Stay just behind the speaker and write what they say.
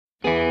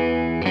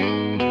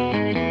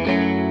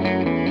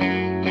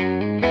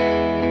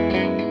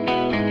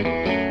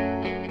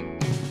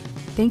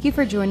Thank you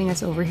for joining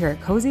us over here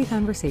at Cozy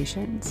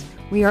Conversations.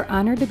 We are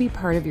honored to be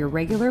part of your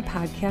regular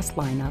podcast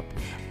lineup.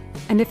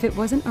 And if it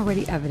wasn't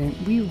already evident,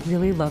 we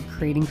really love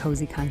creating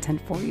cozy content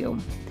for you.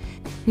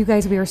 You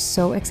guys, we are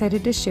so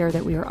excited to share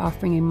that we are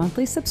offering a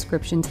monthly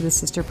subscription to the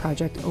Sister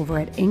Project over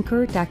at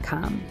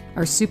Anchor.com,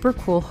 our super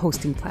cool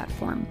hosting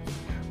platform.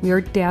 We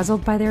are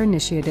dazzled by their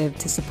initiative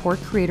to support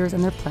creators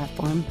on their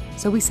platform,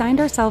 so we signed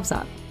ourselves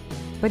up.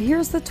 But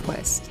here's the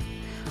twist.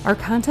 Our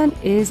content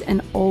is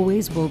and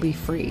always will be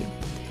free.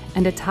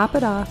 And to top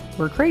it off,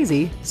 we're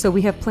crazy, so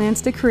we have plans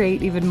to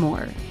create even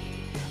more.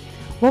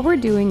 What we're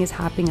doing is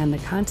hopping on the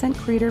content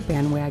creator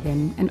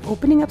bandwagon and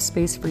opening up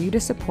space for you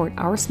to support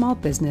our small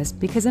business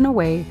because in a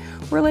way,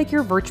 we're like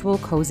your virtual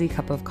cozy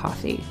cup of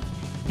coffee.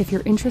 If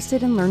you're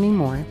interested in learning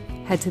more,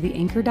 head to the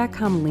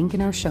Anchor.com link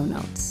in our show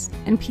notes.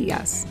 And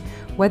P.S.,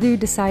 whether you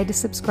decide to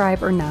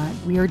subscribe or not,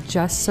 we are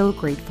just so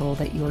grateful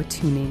that you're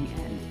tuning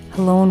in.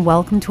 Hello and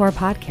welcome to our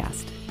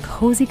podcast,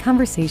 Cozy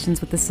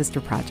Conversations with the Sister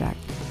Project.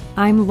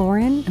 I'm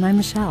Lauren. And I'm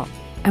Michelle.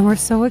 And we're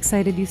so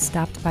excited you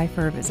stopped by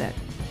for a visit.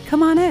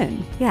 Come on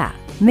in. Yeah,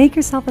 make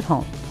yourself at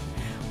home.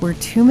 We're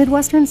two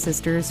Midwestern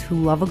sisters who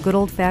love a good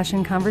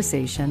old-fashioned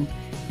conversation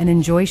and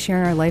enjoy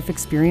sharing our life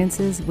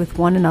experiences with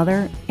one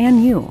another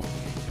and you.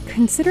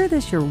 Consider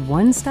this your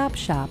one-stop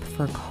shop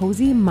for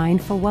cozy,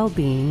 mindful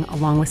well-being,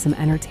 along with some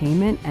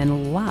entertainment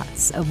and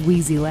lots of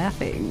wheezy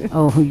laughing.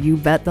 Oh, you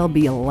bet there'll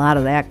be a lot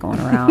of that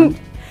going around.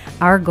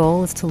 Our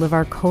goal is to live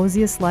our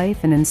coziest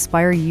life and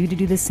inspire you to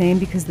do the same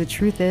because the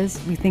truth is,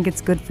 we think it's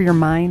good for your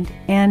mind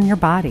and your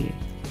body.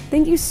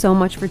 Thank you so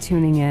much for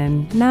tuning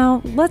in.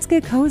 Now, let's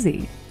get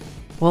cozy.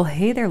 Well,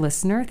 hey there,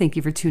 listener. Thank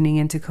you for tuning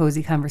in to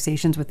Cozy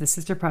Conversations with the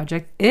Sister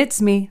Project.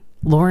 It's me,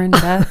 Lauren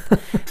Beth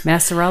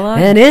Massarella.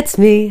 And it's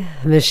me,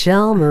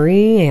 Michelle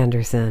Marie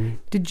Anderson.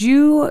 Did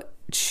you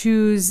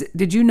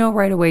know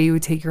right away you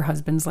would take your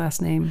husband's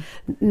last name?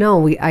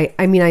 No,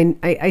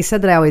 I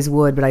said that I always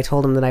would, but I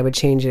told him that I would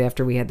change it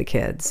after we had the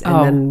kids.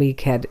 And then we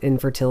had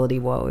infertility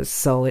woes.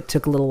 So it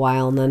took a little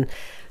while. And then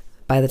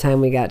by the time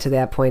we got to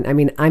that point,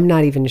 I'm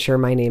not even sure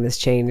my name has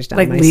changed.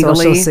 Like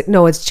legally?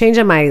 No, it's changed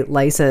on my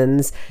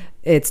license.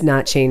 It's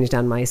not changed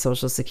on my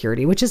Social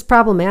Security, which is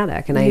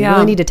problematic. And I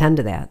really need to tend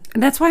to that.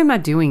 And that's why I'm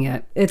not doing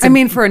it.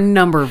 For a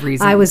number of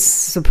reasons. I was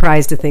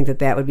surprised to think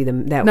that would be the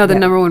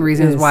number one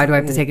reason is why do I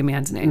have to take a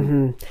man's name?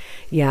 Mm-hmm.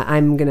 Yeah,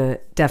 I'm going to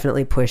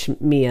definitely push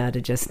Mia to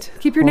just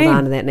keep your hold name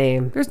on to that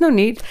name. There's no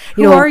need.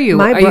 Who are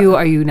you?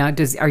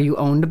 Are you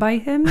owned by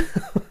him?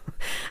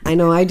 I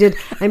know I did.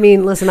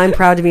 Listen, I'm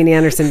proud to be an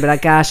Anderson,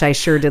 but gosh, I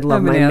sure did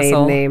love my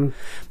maiden name.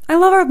 I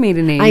love our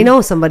maiden name. I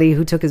know somebody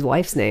who took his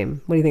wife's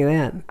name. What do you think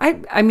of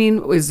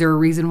that? Is there a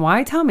reason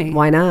why? Tell me.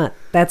 Why not?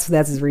 That's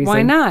his reason.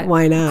 Why not?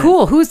 Why not?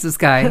 Cool. Who's this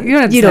guy?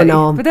 You don't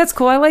know him. But that's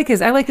cool. I like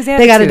his attitude.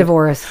 They got a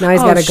divorce. Now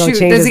he's got to go change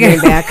his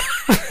name back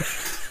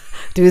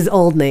to his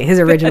old name, his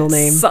original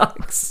name.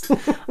 Sucks.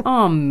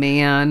 Oh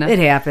man. It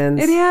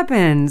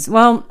happens.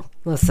 Well,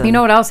 listen. You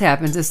know what else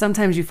happens is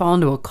sometimes you fall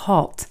into a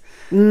cult.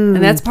 And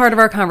that's part of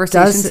our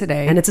conversation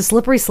today. And it's a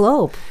slippery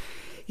slope.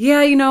 Yeah,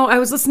 I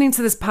was listening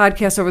to this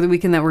podcast over the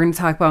weekend that we're going to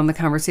talk about in the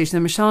conversation.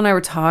 And Michelle and I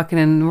were talking,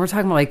 and we're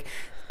talking about like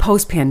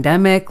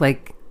post-pandemic,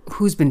 like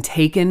who's been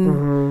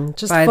taken.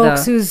 Just by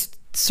folks who's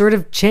sort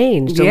of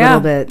changed a little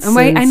bit. And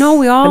I know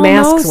we all the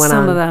masks know went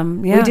some on. of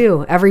them. Yeah. We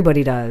do.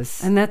 Everybody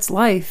does. And that's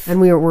life.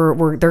 And they're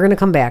going to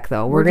come back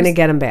though. We're going to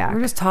get them back.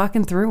 We're just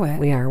talking through it.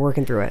 We are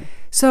working through it.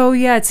 So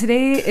yeah,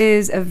 today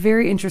is a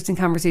very interesting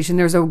conversation.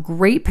 There's a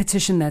great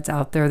petition that's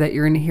out there that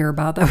you're going to hear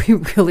about that we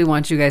really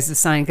want you guys to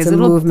sign. It's a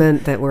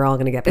movement that we're all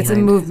going to get behind. It's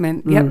a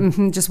movement. Yep.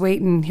 Mm-hmm. Just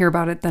wait and hear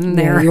about it then and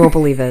there. You won't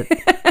believe it.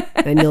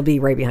 And you'll be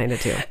right behind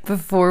it too.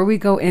 Before we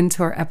go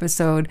into our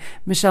episode,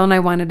 Michelle and I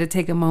wanted to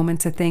take a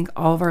moment to thank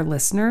all of our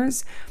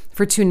listeners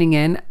for tuning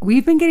in.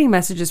 We've been getting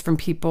messages from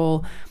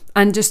people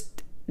on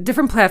just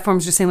different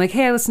platforms just saying like,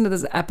 hey, I listened to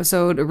this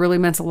episode. It really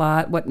meant a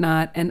lot,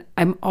 whatnot. And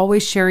I'm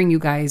always sharing you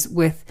guys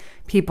with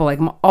people. Like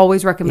I'm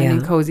always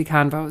recommending Cozy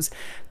Convos.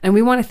 And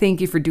we want to thank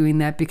you for doing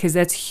that because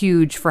that's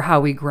huge for how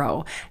we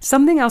grow.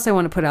 Something else I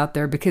want to put out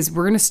there because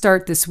we're going to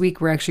start this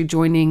week. We're actually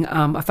joining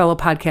a fellow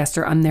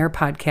podcaster on their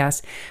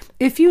podcast.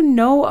 If you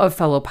know of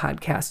fellow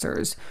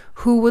podcasters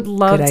who would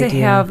love to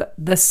have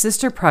the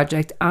Sister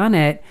Project on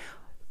it,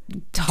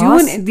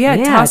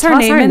 toss our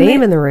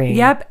name in the ring.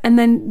 Yep, and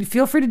then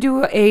feel free to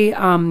do a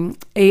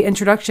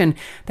introduction.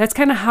 That's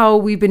kind of how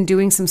we've been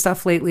doing some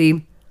stuff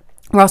lately.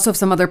 We also have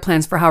some other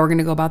plans for how we're going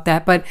to go about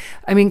that. But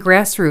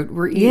grassroots.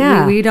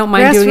 We don't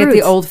mind doing it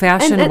the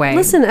old-fashioned way.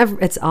 Listen,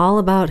 it's all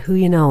about who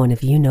you know. And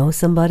if you know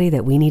somebody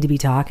that we need to be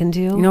talking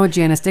to, you know what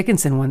Janice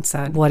Dickinson once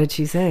said. What did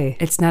she say?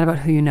 It's not about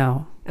who you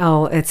know.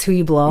 Oh, it's who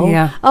you blow?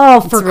 Yeah. Oh,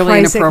 it's for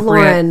really Christ's sake,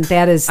 Lauren,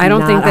 that is I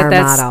don't not think our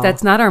that's motto.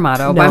 That's not our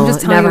motto, but I'm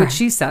just telling you what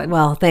she said.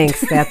 Well,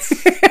 thanks.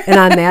 And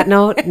on that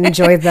note,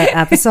 enjoy the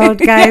episode,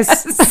 guys.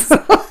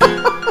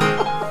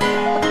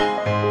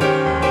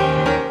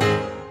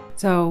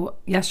 So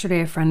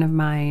yesterday, a friend of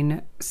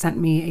mine sent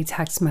me a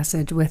text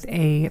message with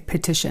a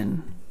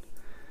petition.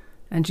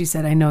 And she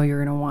said, I know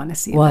you're going to want to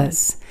see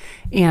this.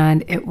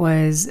 And it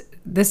was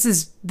this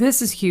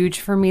is huge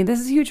for me. This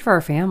is huge for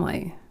our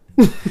family.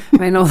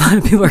 I know a lot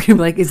of people are going to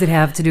be like, does it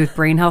have to do with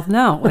brain health?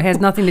 No, it has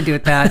nothing to do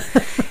with that.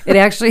 It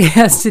actually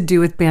has to do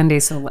with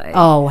Band-Aid Soleil.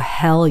 Oh,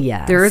 hell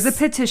yes. There is a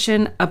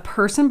petition. A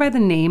person by the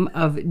name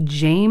of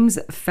James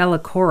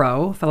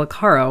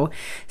Felicaro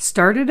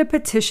started a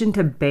petition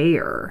to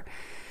Bayer,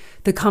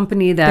 the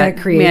company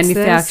that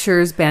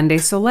manufactures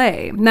Band-Aid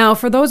Soleil. Now,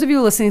 for those of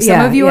you listening,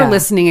 some of you are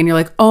listening and you're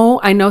like, oh,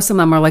 I know some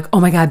of them are like, oh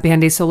my God,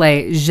 Band-Aid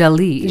Soleil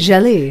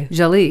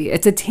Gelée.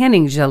 It's a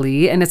tanning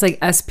jelly and it's like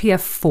SPF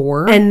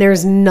 4. And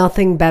there's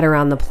nothing better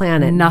on the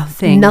planet.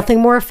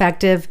 Nothing more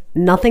effective.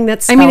 Nothing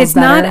that smells it's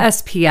better. Not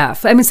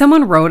SPF. I mean,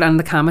 someone wrote on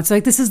the comments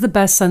like, this is the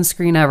best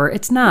sunscreen ever.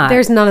 It's not.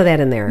 There's none of that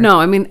in there. No,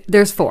 I mean,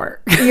 there's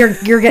 4.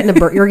 You're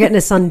getting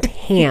a sun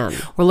tan.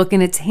 We're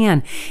looking at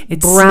tan.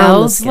 It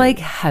smells like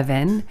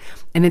heaven.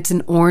 And it's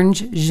an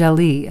orange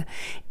gelée.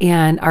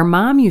 And our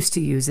mom used to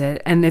use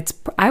it. And it's,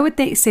 I would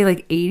say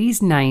like 80s,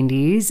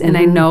 90s. And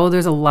I know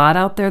there's a lot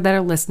out there that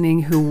are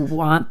listening who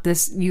want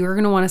this. You're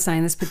going to want to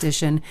sign this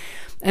petition.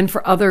 And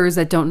for others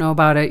that don't know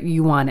about it,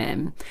 you want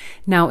in.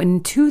 Now,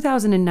 in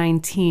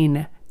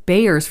 2019,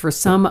 Bayer's, for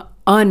some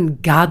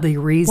ungodly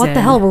reason. What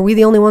the hell? Were we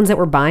the only ones that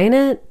were buying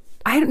it?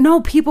 I don't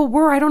know. People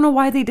were. I don't know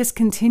why they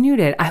discontinued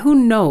it. Who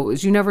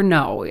knows? You never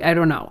know. I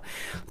don't know.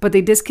 But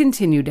they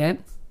discontinued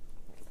it.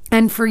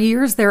 And for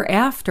years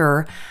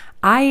thereafter,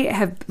 I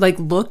have like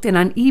looked, and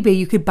on eBay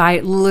you could buy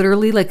it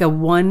literally like a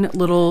one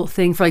little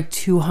thing for like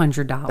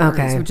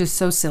 $200, which is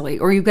so silly.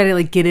 Or you've got to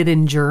like get it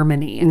in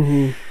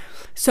Germany.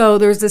 So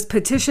there's this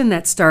petition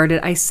that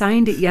started. I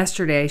signed it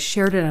yesterday. I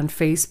shared it on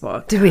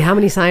Facebook. Did we? How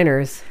many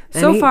signers?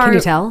 So far, can you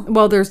tell?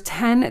 Well, there's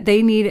 10.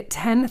 They need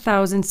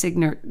 10,000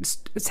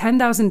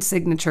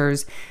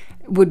 signatures.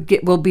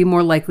 Will be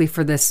more likely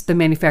for the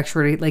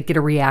manufacturer to like get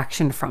a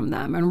reaction from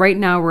them. And right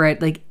now we're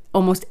at like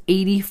almost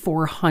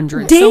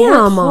 8,400. Damn. So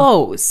we're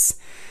close.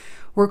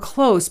 We're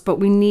close, but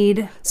we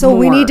need more.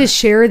 We need to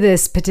share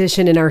this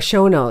petition in our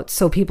show notes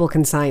so people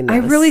can sign this. I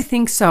really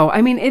think so.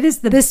 I mean, it is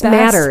the best. This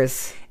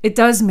matters. It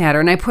does matter.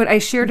 And I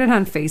shared it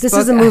on Facebook. This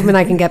is a movement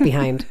I can get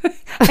behind.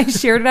 I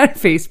shared it on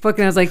Facebook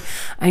and I was like,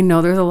 I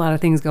know there's a lot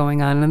of things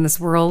going on in this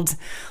world,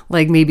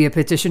 like maybe a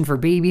petition for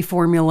baby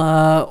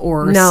formula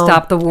or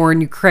stop the war in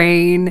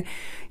Ukraine.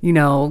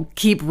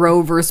 Keep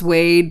Roe versus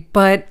Wade,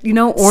 but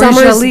Orange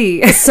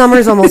Gelée.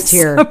 Summer's almost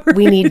here.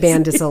 We need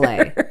Band-Aid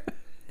Soleil.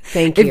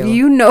 Thank you. If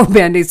you know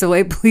Band-Aid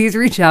Soleil, please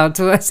reach out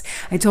to us.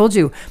 I told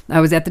you, I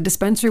was at the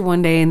dispensary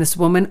one day and this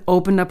woman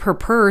opened up her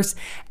purse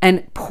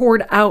and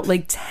poured out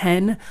like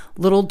 10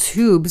 little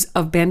tubes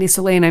of Band-Aid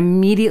Soleil. And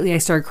immediately I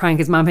started crying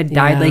because mom had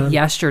died like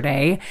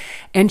yesterday.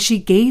 And she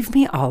gave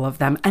me all of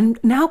them. And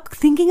now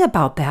thinking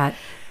about that,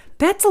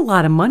 that's a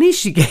lot of money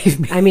she gave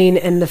me. I mean,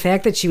 and the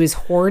fact that she was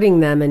hoarding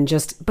them and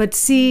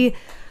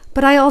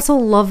but I also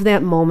love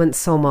that moment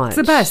so much. It's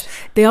the best.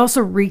 They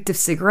also reeked of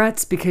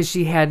cigarettes because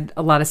she had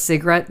a lot of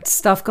cigarette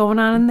stuff going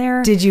on in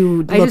there. Did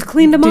you? I just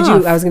cleaned them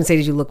off. I was going to say,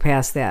 did you look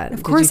past that?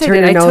 Of course I did.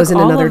 Turn your nose in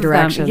another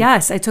direction?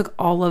 Yes, I took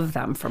all of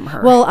them from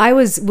her. Well,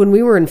 when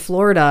we were in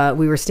Florida,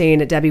 we were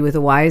staying at Debbie with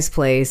a Wise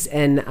place,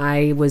 and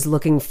I was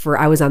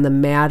on the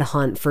mad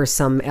hunt for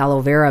some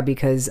aloe vera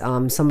because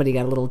somebody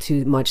got a little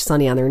too much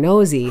Sunny on their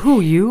nosy.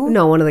 Who, you?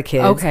 No, one of the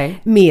kids. Okay.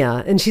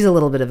 Mia, and she's a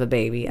little bit of a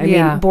baby. I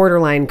mean,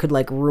 borderline could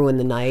like ruin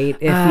the night if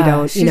you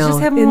don't. She's just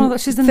having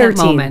she's in 13,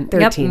 that moment.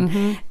 13.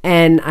 Yep.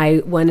 And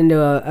I went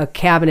into a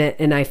cabinet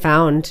and I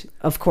found,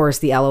 of course,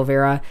 the aloe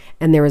vera,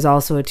 and there was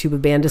also a tube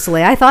of Band-Aid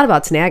Soleil. I thought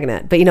about snagging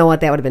it, but you know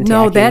what? That would have been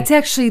tacky. No, that's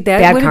actually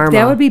bad karma.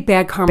 That would be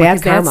bad karma.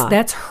 Bad karma.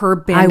 That's her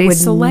Band-Aid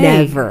Soleil. I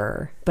would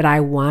never. But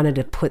I wanted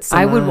to put some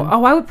on.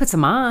 I would put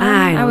some on.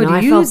 I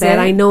would use felt that.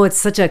 I know it's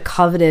such a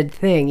coveted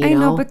thing, I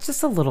know, but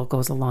just a little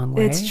goes a long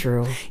way. It's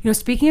true.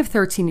 Speaking of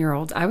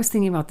 13-year-olds, I was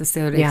thinking about this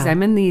the other day because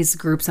I'm in these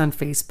groups on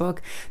Facebook.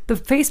 The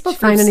Facebook groups.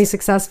 Find any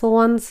successful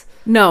ones?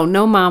 No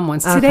mom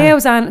ones. Okay.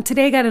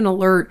 Today I got an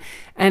alert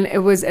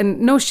and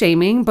no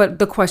shaming, but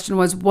the question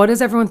was, what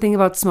does everyone think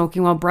about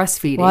smoking while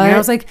breastfeeding? What? And I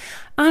was like,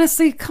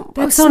 honestly,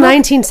 that's so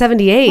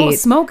 1978. Well,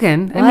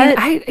 smoking. What?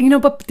 I mean,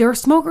 but there are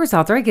smokers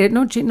out there. I get it.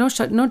 No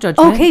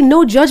judgment. Okay,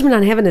 no judgment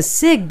on having a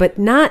cig, but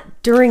not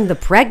during the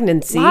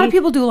pregnancy. A lot of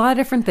people do a lot of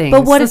different things.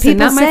 But what did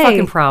people not say? My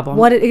fucking problem.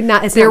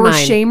 There were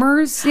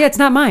shamers. Yeah, it's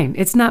not mine.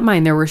 It's not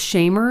mine. There were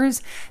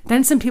shamers.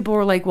 Then some people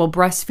were like, well,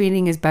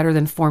 breastfeeding is better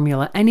than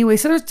formula. Anyway,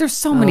 so there's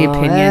so many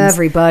opinions.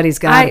 Everybody's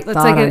got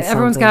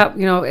everyone's got,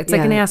 it's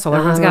like an asshole.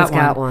 Everyone's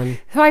got one.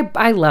 So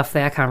I left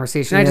that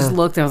conversation. I just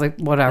looked and I was like,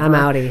 whatever. I'm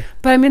outie.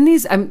 But I'm in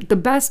these, the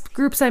best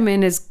groups I'm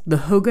in is the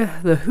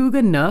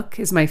Hygge Nook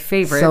is my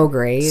favorite. So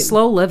great.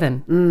 Slow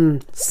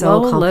living.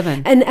 Slow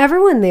living. And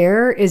everyone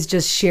there is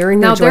just sharing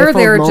their joyful moments. Now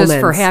they're there moments.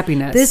 just for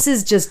happiness. This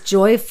is just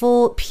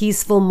joyful,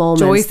 peaceful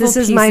moments. Joyful, this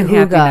is peace, my and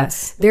Hygge.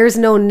 Happiness. There's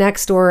no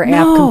next door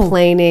app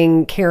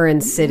complaining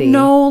Karen City.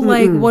 No,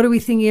 like what are we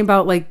thinking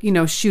about? Like,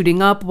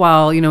 shooting up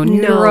while,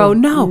 neuro.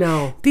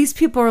 No. These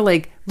people are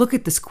like, look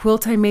at this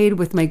quilt I made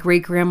with my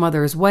great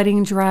grandmother's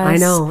wedding dress. I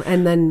know.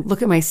 And then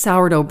look at my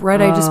sourdough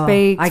bread I just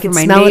baked. I can for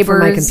my smell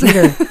neighbors. it from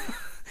my computer.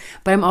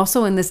 but I'm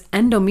also in this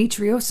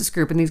endometriosis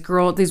group, and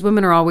these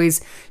women are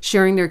always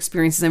sharing their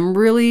experiences.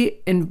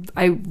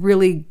 I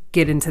really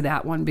get into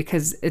that one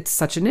because it's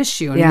such an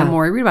issue. And the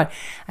more I read about it,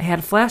 I had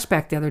a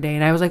flashback the other day,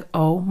 and I was like,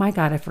 oh my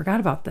God, I forgot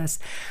about this.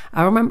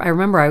 I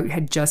remember I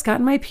had just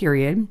gotten my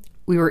period.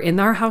 We were in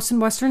our house in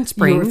Western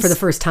Springs. For the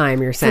first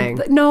time, you're saying?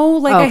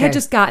 I had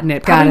just gotten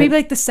it. Probably maybe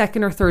like the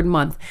second or third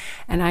month.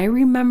 And I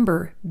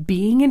remember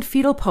being in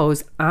fetal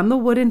pose on the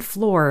wooden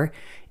floor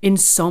in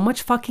so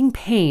much fucking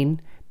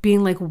pain,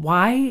 being like,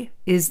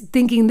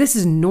 thinking this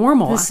is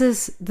normal.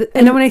 And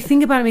then when I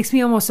think about it, it makes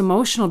me almost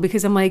emotional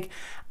because I'm like,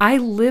 I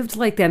lived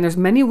like that. And there's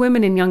many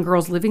women and young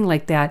girls living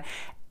like that,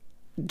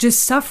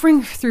 just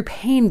suffering through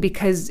pain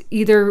because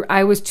either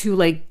I was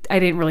I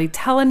didn't really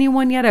tell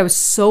anyone yet. I was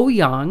so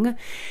young.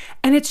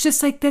 And it's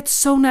just like, that's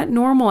so not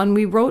normal. And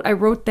I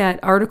wrote that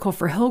article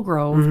for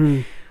Hillgrove.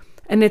 Mm-hmm.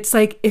 And it's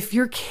like, if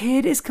your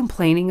kid is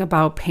complaining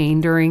about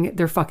pain during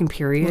their fucking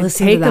period,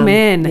 take them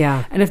in.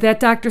 Yeah. And if that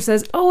doctor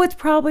says, oh, it's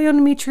probably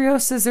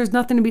endometriosis, there's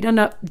nothing to be done,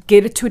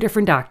 get it to a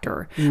different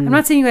doctor. I'm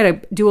not saying you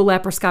got to do a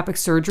laparoscopic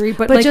surgery,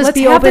 but like, just let's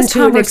be have open this to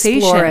conversation.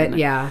 Explore it.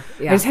 Yeah.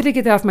 I just had to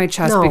get that off my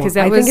chest because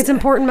I think it's an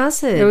important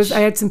message. I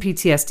had some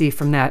PTSD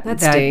from that. That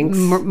stinks.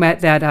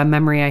 That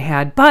memory I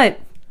had.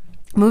 But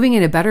moving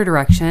in a better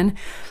direction,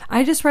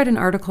 I just read an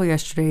article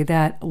yesterday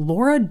that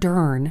Laura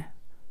Dern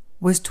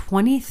was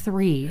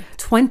 23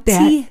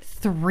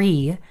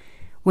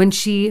 when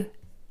she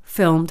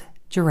filmed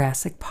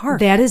Jurassic Park.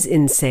 That is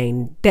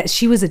insane. That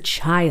she was a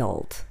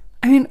child.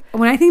 I mean,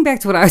 when I think back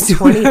to what I was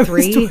doing,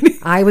 23,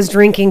 I was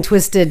drinking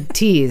twisted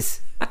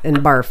teas and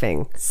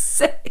barfing.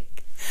 Sick.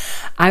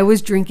 I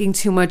was drinking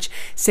too much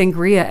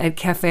sangria at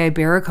Cafe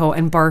Iberico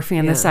and barfing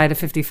on the side of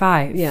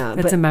 55. Yeah.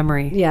 That's a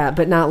memory. Yeah,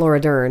 but not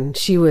Laura Dern.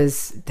 She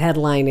was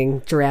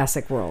headlining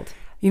Jurassic World.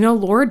 You know,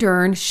 Laura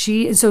Dern,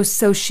 she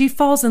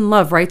falls in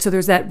love, right? So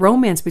there's that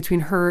romance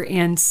between her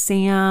and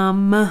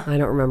Sam. I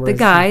don't remember. The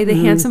guy, the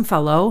handsome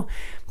fellow,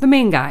 the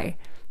main guy,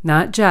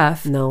 not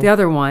Jeff, the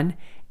other one.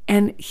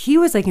 And he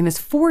was like in his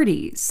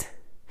 40s.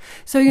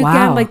 So you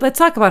got let's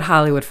talk about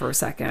Hollywood for a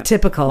second.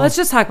 Typical. Let's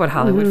just talk about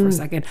Hollywood for a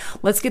second.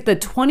 Let's get the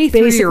 23-year-old.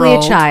 Basically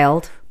a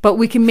child. But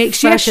we can make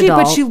but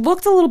she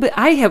looked a little bit.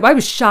 I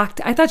was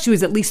shocked. I thought she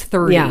was at least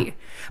 30. Yeah.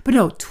 But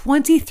no,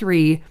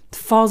 23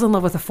 falls in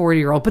love with a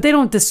 40-year-old, but they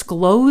don't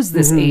disclose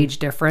this age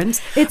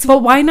difference.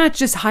 But why not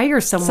just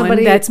hire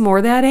somebody that's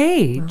more that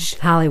age?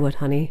 Hollywood,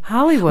 honey.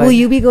 Hollywood. Will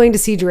you be going to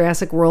see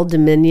Jurassic World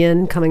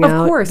Dominion coming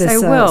out? Of course,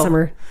 this I will.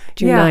 Summer?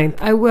 June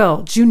 9th. I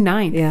will. June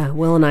 9th. Yeah,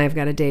 Will and I have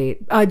got a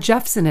date.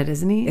 Jeff's in it,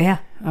 isn't he? Yeah.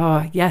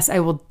 Oh, yes, I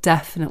will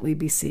definitely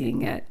be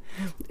seeing it.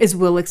 Is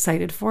Will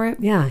excited for it?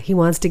 Yeah, he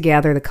wants to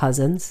gather the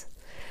cousins.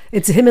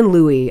 It's him and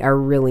Louie are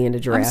really into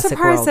Jurassic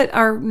World. I'm surprised that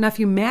our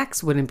nephew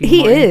Max wouldn't be.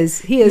 He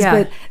is,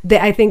 yeah.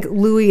 But I think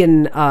Louie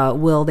and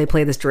Will, they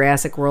play this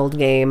Jurassic World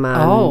game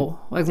on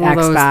like one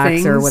of those Xbox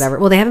things? Or whatever.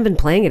 Well, they haven't been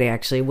playing it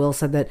actually. Will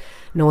said that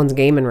no one's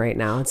gaming right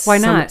now. It's Why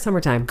not?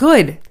 Summertime.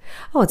 Good.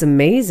 Oh, it's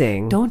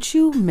amazing. Don't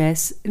you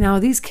miss now?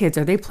 These kids,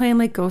 are they playing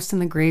like Ghost in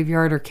the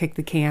Graveyard or Kick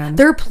the Can?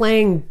 They're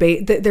playing.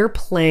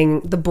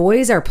 The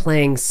boys are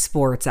playing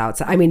sports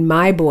outside. I mean,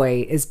 my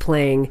boy is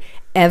playing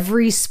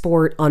every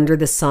sport under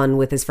the sun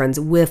with his friends.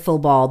 Wiffle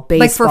ball,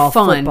 baseball, like for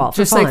fun, football,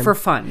 just like for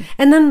fun.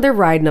 And then they're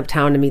riding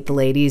uptown to meet the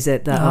ladies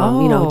at the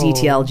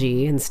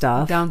DTLG and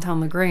stuff,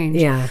 downtown LaGrange.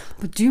 Yeah.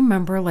 But do you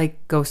remember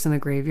like Ghost in the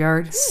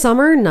Graveyard?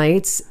 Summer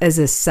nights as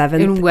a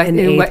 7th and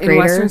 8th grader in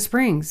Western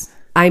Springs.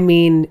 I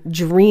mean,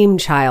 dream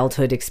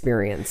childhood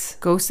experience.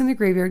 Ghost in the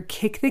Graveyard,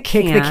 Kick the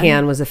Can. Kick the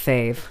Can was a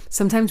fave.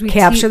 Sometimes we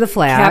Capture the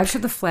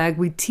Flag.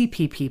 We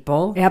TP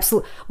people.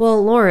 Absolutely.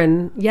 Well,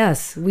 Lauren,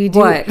 yes, we do.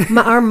 What?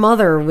 Our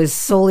mother was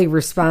solely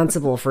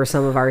responsible for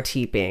some of our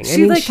TPing.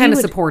 She kind of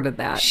supported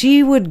that.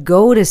 She would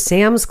go to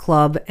Sam's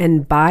Club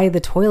and buy the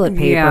toilet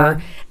paper.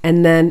 Yeah.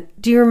 And then,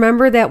 do you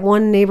remember that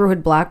one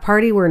neighborhood block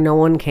party where no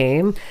one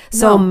came?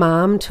 So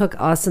Mom took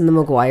us and the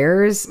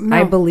McGuires,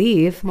 I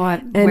believe.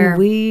 What? And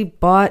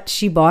where?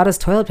 She bought us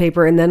toilet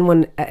paper, and then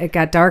when it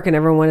got dark and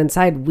everyone went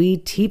inside, we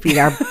teepeed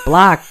our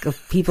block of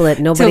people that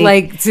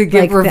nobody to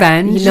get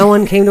revenge. No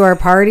one came to our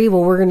party.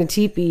 Well, we're going to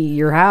teepee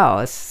your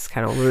house. It's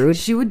kind of rude.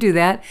 She would do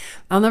that.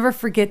 I'll never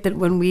forget that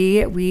when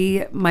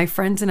my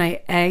friends and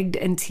I egged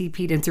and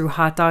teepeed and threw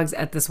hot dogs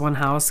at this one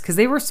house because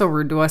they were so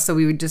rude to us, so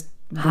we would just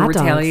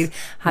retaliate.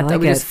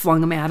 We just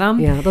flung them at them.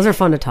 Yeah, those are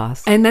fun to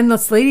toss. And then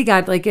this lady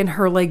got like in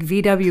her like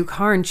VW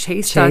car and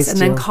chased us and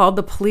then called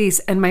the police.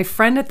 And my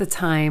friend at the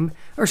time,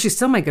 or she's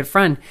still my good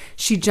friend,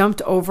 she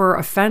jumped over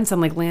a fence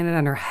and like landed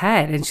on her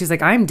head. And she's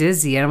like, I'm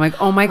dizzy. And I'm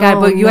like, oh my God,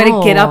 but you had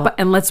to get up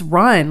and let's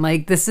run.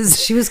 Like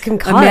she was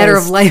concussed. A matter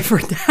of life or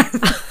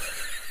death.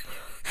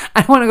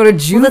 I don't want to go to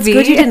juvie. Well, that's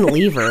good you didn't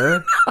leave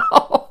her.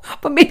 No,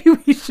 but maybe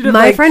we should have.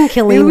 My friend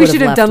Killeen maybe we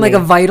should have done like a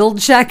vital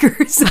check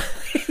or something.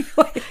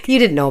 You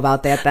didn't know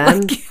about that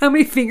then. Like, how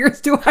many fingers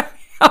do I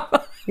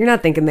have? You're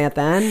not thinking that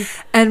then.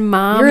 And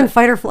Mom... You're in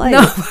fight or flight.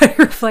 No, fight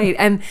or flight.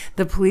 And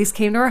the police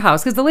came to our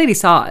house because the lady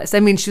saw us.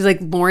 I mean, she was like,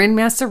 Lauren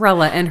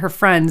Massarella and her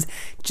friends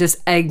just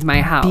egged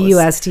my house.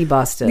 BUST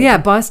busted. Yeah,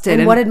 busted.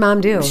 And what did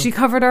Mom do? She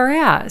covered our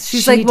ass.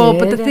 She's She like, well,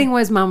 but the did? thing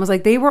was, Mom was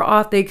like, they were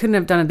off. They couldn't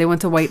have done it. They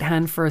went to White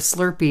Hen for a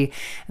Slurpee.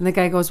 And the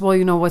guy goes, well,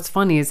 you know what's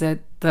funny is that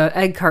the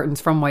egg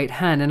carton's from White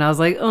Hen. And I was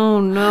like,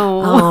 oh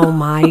no. Oh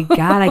my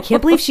God. I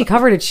can't believe she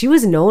covered it. She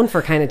was known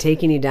for kind of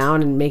taking you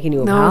down and making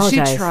you No,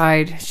 apologize. she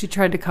tried. She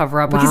tried to cover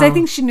up because I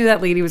think she knew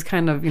that lady was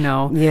kind of,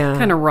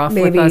 kind of rough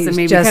Maybe with us and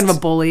maybe just- kind of a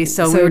bully.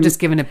 So we were just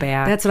giving it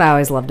back. That's what I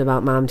always loved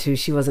about Mom too.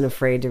 She wasn't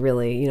afraid to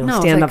really, No, it's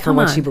stand like, up for come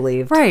what on. she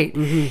believed. Right.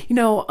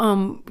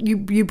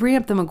 You bring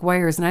up the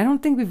McGuires, and I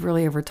don't think we've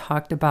really ever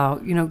talked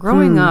about,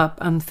 growing up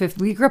on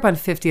we grew up on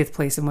 50th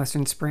Place in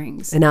Western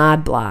Springs. An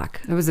odd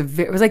block. It was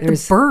like the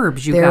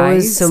burbs, you there guys. There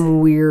was some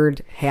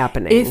weird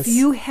happenings. If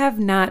you have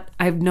not,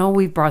 I know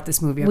we've brought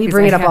this movie up. We because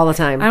bring it up all the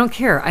time. I don't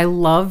care. I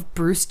love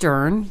Bruce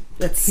Dern.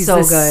 He's so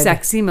this good.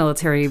 Sexy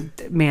military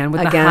man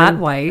with a hot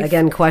wife.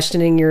 Again,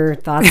 questioning your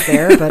thoughts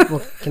there, but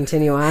we'll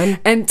continue on.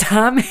 And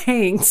Tom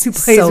Hanks, who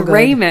plays So good.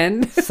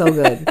 Raymond. So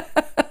good.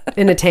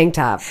 In a tank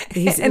top.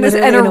 He's And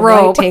literally a in a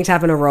robe. white tank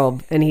top and a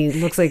robe. And he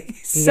looks like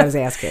he got his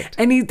ass kicked.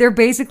 And they're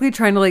basically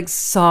trying to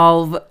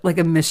solve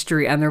a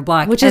mystery on their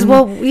block. Which is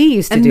what we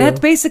used to do. And that's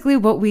basically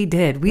what we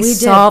did. We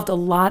solved a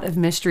lot of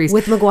mysteries.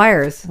 With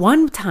McGuire's.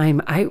 One time,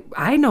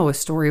 I know a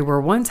story where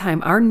one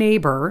time our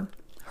neighbor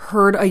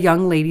heard a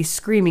young lady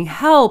screaming,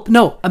 help.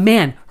 No, a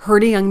man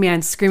heard a young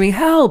man screaming,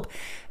 help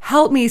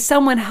me,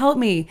 someone help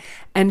me.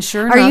 And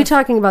sure enough. Are you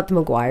talking about the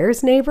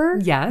McGuire's neighbor?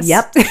 Yes.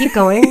 Yep. Keep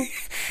going.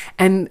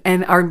 and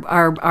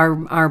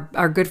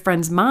our good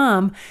friend's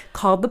mom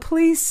called the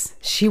police.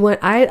 She went,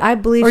 I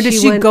believe Or did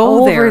she went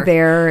go over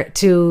there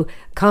to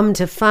come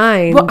to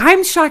find. Well,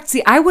 I'm shocked.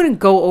 See, I wouldn't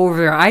go over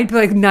there. I'd be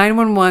like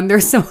 911.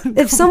 There's someone.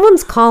 If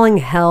someone's calling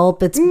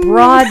help, it's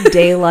broad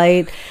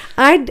daylight.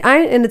 I'd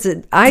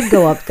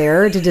go up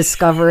there to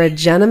discover a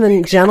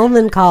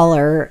gentleman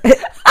caller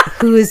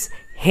who's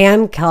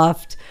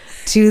handcuffed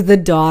to the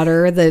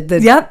daughter,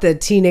 the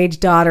teenage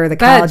daughter, the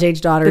college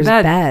age daughter's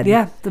bed.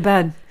 Yeah, the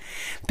bed.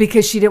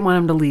 Because she didn't want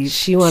him to leave.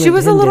 She was him a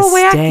little to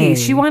wacky. stay.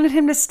 She wanted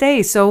him to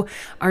stay. So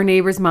our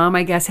neighbor's mom,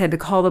 I guess, had to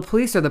call the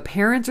police or the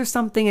parents or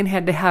something, and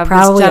had to have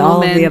Probably this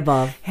gentleman. all of the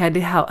above. Had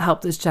to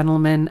help this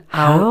gentleman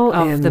out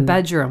of the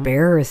bedroom.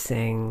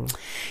 Embarrassing.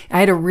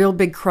 I had a real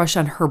big crush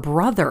on her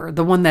brother,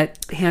 the one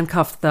that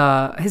handcuffed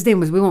his name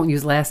was, we won't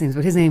use last names,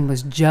 but his name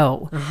was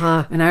Joe.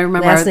 Uh-huh. And I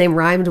remember Last name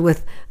rhymed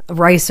with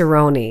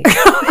Rice-A-Roni.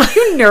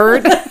 You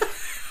nerd.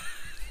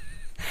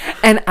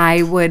 And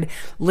I would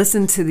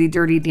listen to the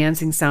Dirty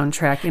Dancing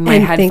soundtrack in my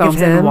And think of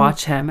headphones and him.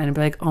 watch him and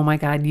be like, oh my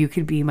God, you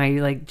could be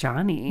my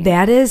Johnny.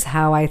 That is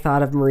how I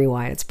thought of Marie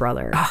Wyatt's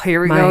brother. Oh,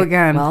 here we go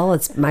again. Well,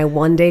 it's my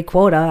one day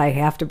quota. I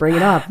have to bring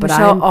it up. But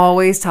Michelle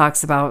always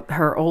talks about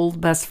her old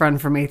best friend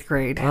from 8th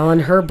grade. Well,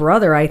 and her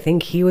brother, I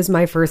think he was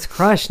my first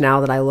crush now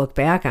that I look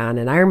back on.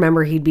 And I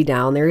remember he'd be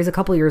down there. He's a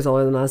couple years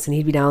older than us. And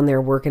he'd be down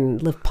there working,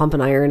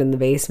 pumping iron in the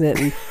basement.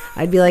 And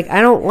I'd be like,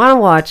 I don't want to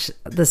watch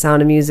The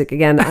Sound of Music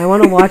again. I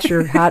want to watch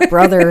your hot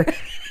brother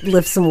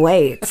lift some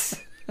weights.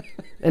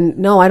 And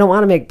no, I don't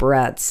want to make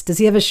Brett's. Does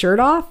he have his shirt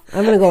off?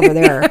 I'm going to go over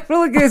there.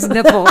 Look at his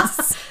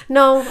nipples.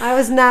 No, I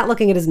was not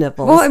looking at his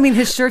nipples. Well, I mean,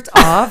 his shirt's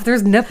off.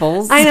 There's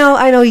nipples. I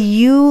know.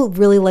 You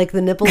really like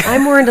the nipples.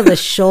 I'm more into the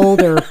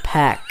shoulder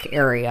pec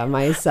area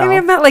myself. I mean,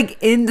 I'm not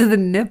into the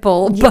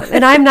nipple, but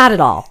and I'm not at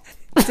all.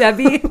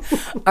 Debbie,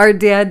 our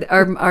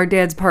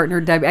dad's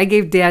partner, Debbie, I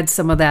gave Dad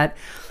some of that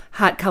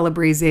hot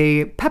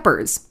calabrese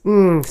peppers.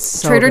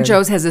 So Trader good.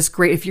 Joe's has this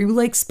great, if you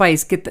like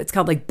spice, it's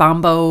called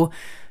Bombo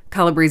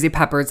calabrese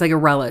pepper. It's like a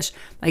relish.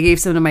 I gave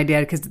some to my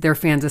dad because they're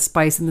fans of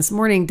spice. And this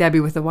morning,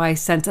 Debbie with a Y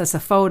sent us a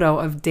photo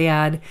of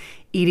Dad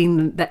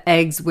eating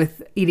eggs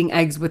with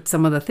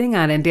some of the thing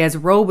on it. And Dad's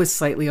robe was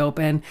slightly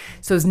open,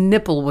 so his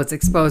nipple was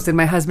exposed. And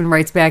my husband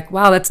writes back,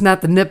 "Wow, that's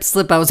not the nip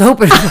slip I was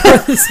hoping for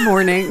this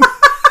morning."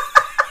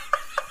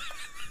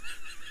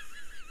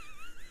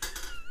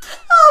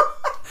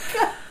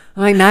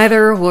 I'm like,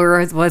 neither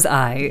was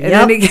I. In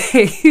Yep. any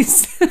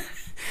case,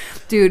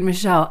 dude,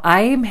 Michelle,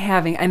 I am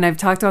having, and I've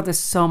talked about this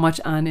so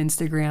much on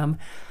Instagram,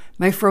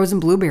 my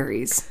frozen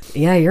blueberries.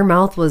 Yeah, your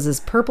mouth was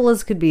as purple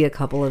as could be a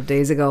couple of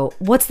days ago.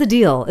 What's the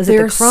deal? Is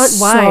They're it the crunch?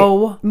 Why?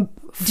 so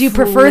Do you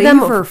prefer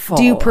them? flavorful.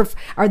 Do you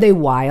Are they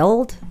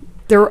wild?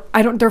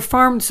 They're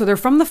farmed, so they're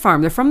from the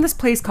farm. They're from this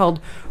place called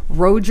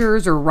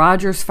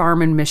Rogers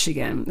Farm in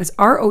Michigan. It's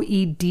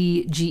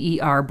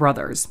Roedger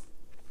Brothers,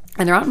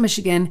 and they're out in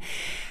Michigan.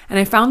 And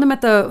I found them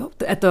at the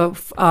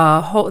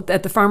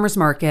farmer's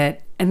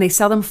market, and they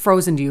sell them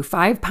frozen to you,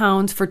 5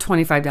 pounds for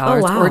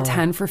 $25 wow. or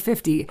 10 for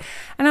 $50.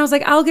 And I was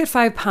like, I'll get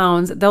 5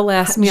 pounds. They'll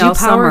last me Did you all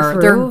power summer.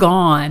 through? They're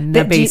gone.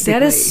 Basically,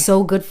 That is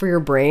so good for your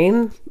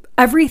brain.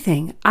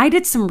 everything. I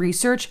did some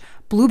research.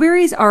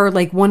 Blueberries are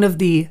one of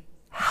the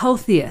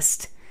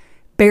healthiest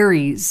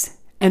berries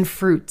and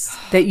fruits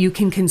that you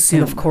can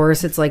consume. And of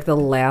course, it's the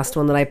last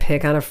one that I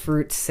pick on a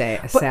fruit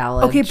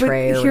salad Okay,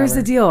 tray. but or here's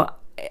whatever. the deal.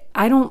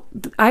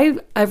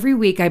 Every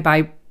week I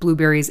buy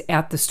blueberries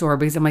at the store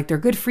because I'm like, they're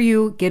good for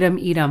you. Get them,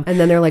 eat them. And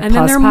then they're like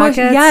pus pockets.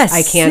 Yes,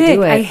 I can't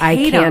do it. I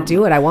can't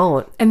do it. I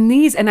won't.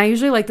 And I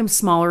usually like them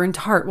smaller and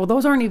tart. Well,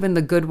 those aren't even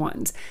the good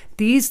ones.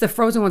 The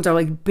frozen ones are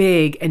like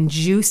big and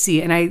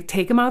juicy. And I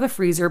take them out of the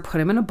freezer, put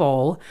them in a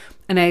bowl,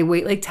 and I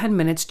wait like 10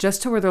 minutes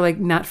just to where they're like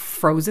not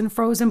frozen,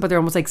 but they're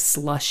almost like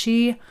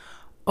slushy.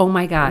 Oh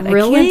my God.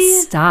 Really? I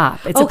can't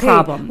stop. It's a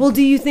problem. Well,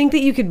 do you think that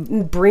you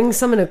could bring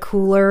some in a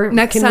cooler?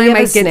 Next Can time we have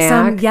I a get snack?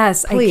 some,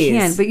 yes, Please. I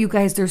can. But you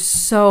guys, there's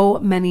so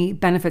many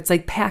benefits,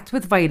 like packed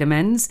with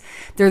vitamins.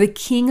 They're the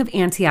king of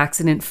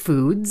antioxidant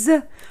foods.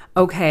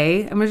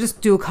 Okay, I'm going to just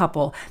do a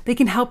couple. They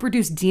can help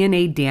reduce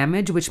DNA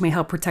damage, which may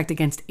help protect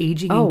against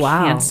aging and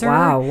cancer.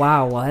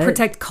 Wow. What?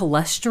 Protect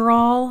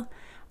cholesterol,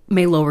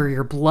 may lower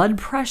your blood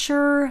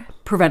pressure,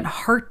 prevent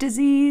heart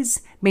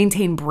disease,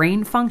 maintain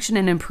brain function,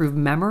 and improve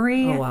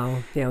memory. Oh, wow.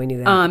 Yeah, we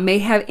knew that. May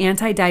have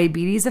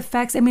anti-diabetes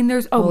effects. I mean,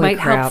 might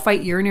help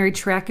fight urinary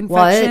tract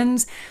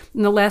infections. What?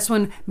 And the last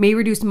one, may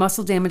reduce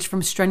muscle damage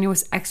from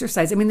strenuous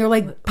exercise. I mean, they're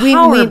like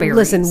power berries.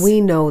 Listen,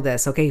 we know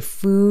this, okay?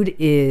 Food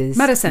is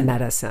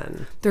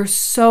medicine. They're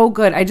so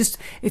good.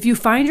 If you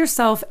find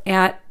yourself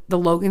at the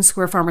Logan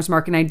Square Farmers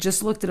Market, and I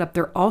just looked it up,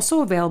 they're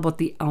also available at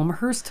the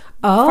Elmhurst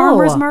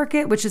Farmers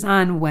Market, which is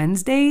on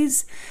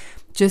Wednesdays.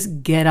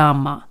 Just get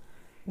them.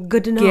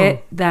 Good to know.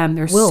 Get them.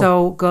 They're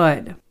so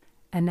good.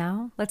 And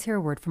now let's hear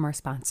a word from our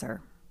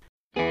sponsor.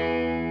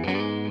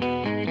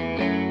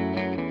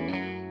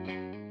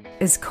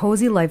 As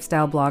cozy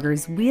lifestyle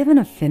bloggers, we have an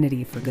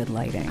affinity for good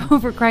lighting.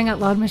 Oh, for crying out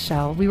loud,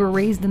 Michelle. We were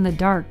raised in the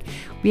dark.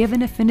 We have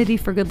an affinity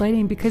for good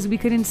lighting because we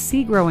couldn't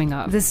see growing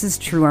up. This is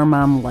true. Our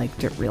mom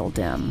liked it real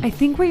dim. I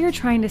think what you're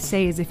trying to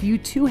say is if you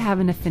too have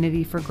an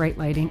affinity for great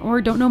lighting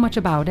or don't know much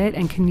about it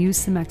and can use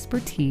some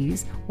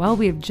expertise, well,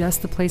 we have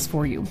just the place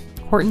for you.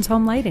 Horton's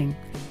Home Lighting.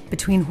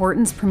 Between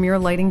Horton's premier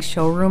lighting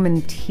showroom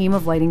and team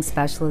of lighting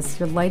specialists,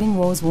 your lighting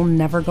woes will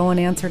never go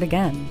unanswered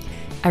again.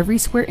 Every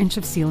square inch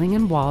of ceiling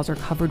and walls are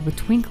covered with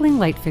twinkling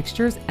light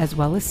fixtures as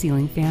well as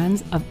ceiling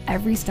fans of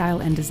every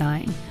style and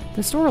design.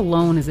 The store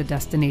alone is a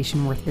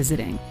destination worth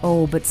visiting.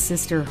 Oh, but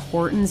sister,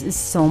 Horton's is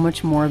so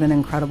much more than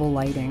incredible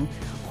lighting.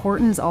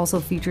 Horton's also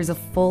features a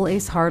full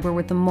ACE hardware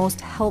with the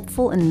most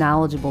helpful and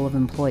knowledgeable of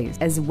employees,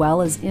 as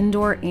well as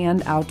indoor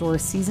and outdoor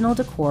seasonal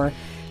decor,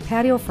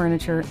 patio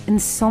furniture,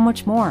 and so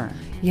much more.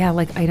 Yeah,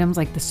 like items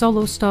like the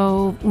Solo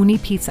Stove, Uni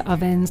pizza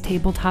ovens,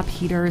 tabletop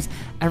heaters,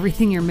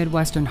 everything your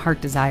Midwestern heart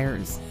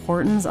desires.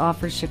 Horton's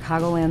offers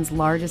Chicagoland's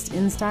largest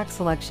in-stock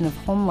selection of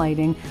home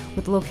lighting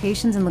with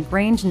locations in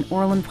LaGrange and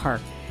Orland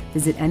Park.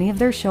 Visit any of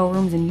their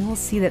showrooms and you will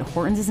see that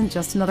Horton's isn't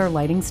just another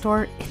lighting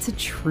store, it's a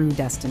true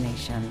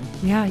destination.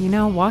 Yeah,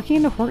 walking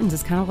into Horton's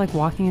is kind of like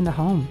walking into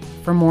home.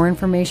 For more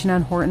information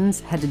on Horton's,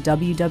 head to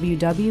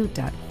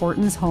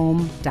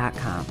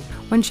www.hortonshome.com.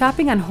 When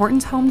shopping on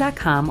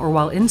hortonshome.com or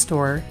while in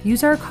store,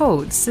 use our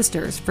code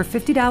SISTERS for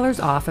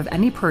 $50 off of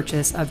any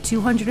purchase of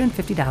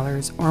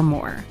 $250 or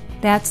more.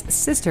 That's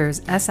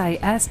SISTERS,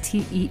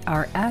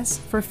 SISTERS,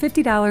 for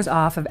 $50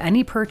 off of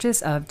any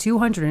purchase of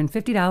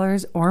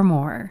 $250 or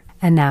more.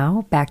 And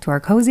now, back to our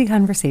cozy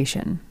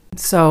conversation.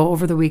 So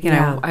over the weekend,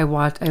 I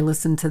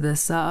listened to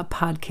this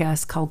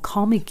podcast called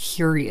Call Me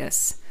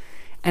Curious.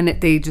 And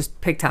they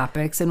just pick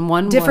topics, and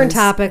one different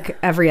topic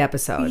every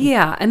episode.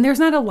 Yeah, and there's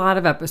not a lot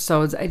of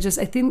episodes. I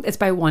think it's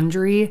by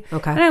Wondery.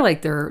 Okay, and I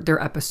like their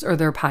episode or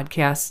their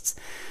podcasts.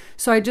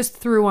 So I just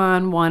threw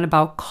on one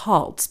about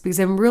cults because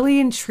I'm really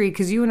intrigued.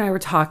 Because you and I were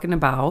talking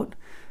about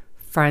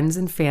friends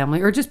and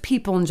family, or just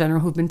people in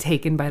general who've been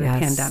taken by the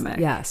pandemic.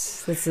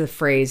 Yes, that's a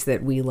phrase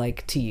that we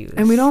like to use,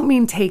 and we don't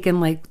mean taken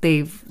like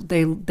they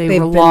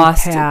were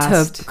lost to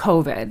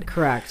COVID.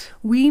 Correct.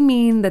 We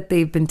mean that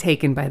they've been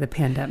taken by the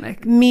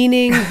pandemic,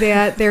 meaning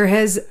that there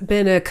has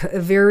been a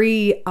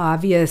very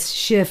obvious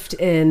shift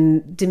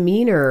in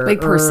demeanor, like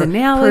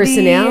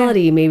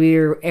personality. Maybe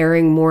you're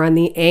erring more on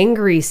the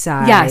angry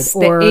side. Yes,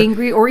 the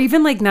angry, or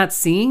even like not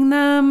seeing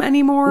them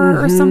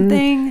anymore or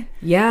something.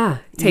 Yeah.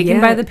 Taken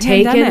by the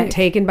pandemic.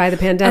 Taken by the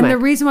pandemic. And the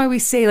reason why we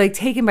say like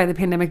taken by the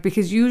pandemic,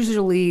 because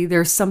usually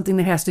there's something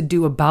that has to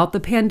do about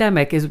the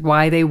pandemic is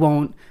why they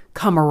won't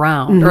come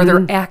around or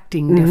they're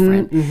acting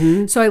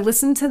different. So I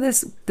listened to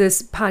this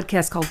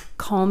podcast called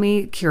Call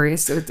Me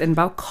Curious, and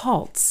about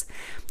cults.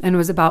 And it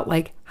was about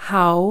like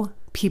how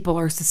people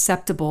are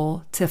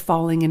susceptible to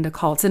falling into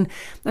cults. And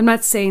I'm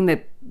not saying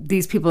that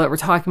these people that we're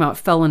talking about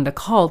fell into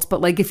cults,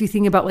 but like if you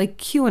think about like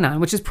QAnon,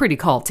 which is pretty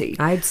culty,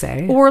 I'd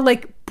say, or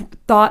like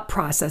thought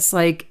process,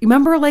 like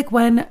remember like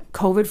when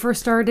COVID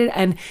first started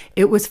and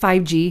it was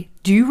 5G.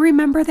 Do you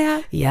remember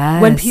that?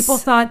 Yes. When people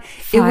thought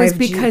 5G. It was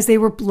because they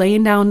were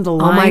laying down the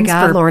lines. Oh my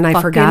God, Lauren,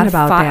 I forgot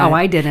about that. Oh,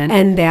 I didn't.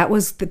 And that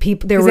was the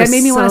people. That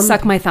made me want to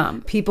suck my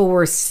thumb. People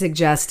were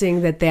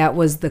suggesting that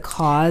was the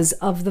cause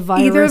of the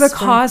virus. Either the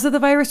cause of the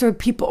virus, or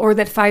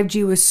that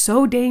 5G was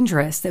so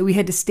dangerous that we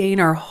had to stay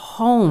in our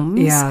homes.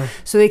 Yeah.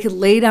 So they could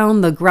lay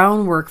down the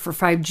groundwork for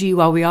 5G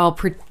while we all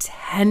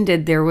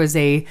pretended there was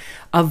a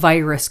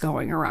virus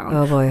going around.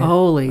 Oh boy.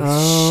 Holy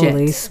shit.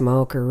 Holy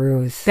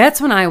smokeroos. That's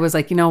when I was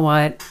like, you know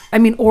what? I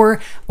mean, or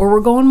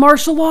we're going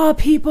martial law,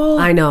 people.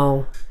 I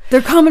know.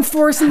 They're coming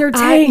for us in their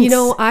tanks.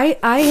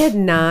 I had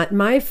not,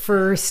 my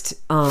first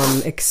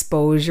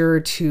exposure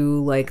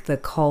to like the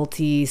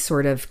culty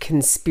sort of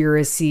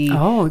conspiracy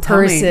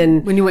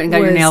person. When you went and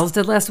got your nails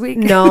did last week?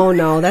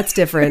 No, that's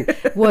different.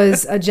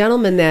 Was a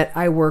gentleman that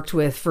I worked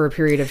with for a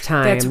period of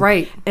time. That's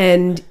right.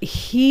 And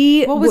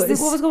he what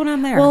was going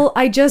on there? Well,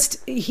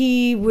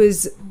 he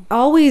was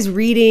always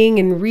reading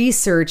and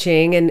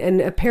researching, and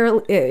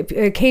apparently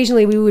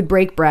occasionally we would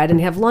break bread and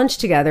have lunch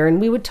together,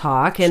 and we would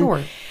talk,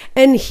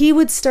 and he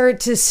would start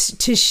to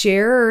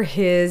share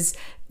his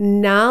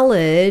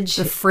knowledge,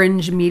 the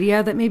fringe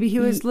media that maybe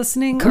he was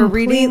listening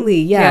completely, or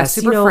reading. yes,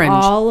 super fringe.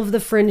 All of the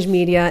fringe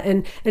media,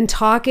 and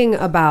talking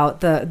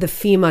about the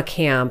FEMA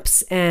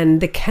camps and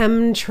the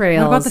chemtrails.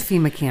 What about the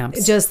FEMA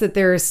camps? Just that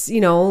there's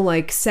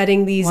like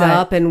setting these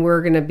up, and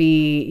we're gonna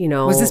be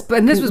was this?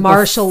 And this was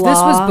martial law. This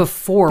was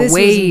before,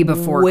 way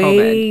before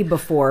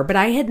COVID. But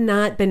I had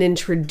not been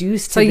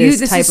introduced to this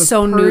type of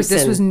person. New.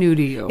 This was new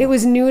to you. It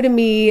was new to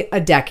me a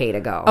decade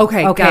ago.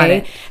 Okay, got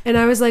it. And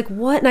I was like,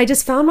 what? And I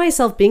just found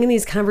myself being in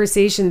these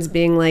conversations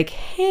being like,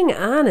 hang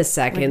on a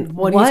second. Like,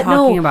 what are you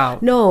talking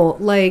about? No,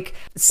 like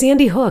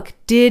Sandy Hook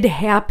did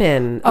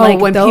happen. Oh, like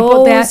when those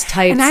people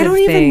types and I don't of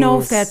even know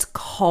things. if that's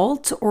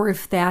cult or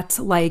if that's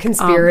like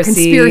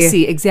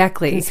conspiracy.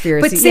 Exactly.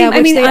 Conspiracy. But same,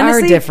 I mean, they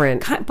honestly, are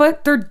different.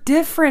 But they're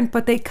different,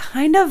 but they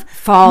kind of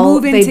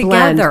move in they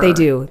together. Blend. They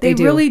do. They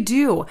really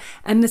do.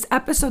 And this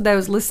episode that I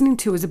was listening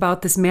to was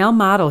about this male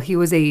model. He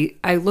was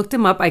I looked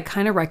him up. I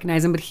kind of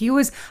recognize him, but he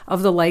was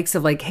of the likes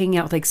of like hanging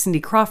out with like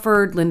Cindy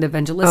Crawford, Linda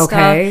Evangelista.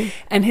 Okay.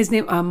 And his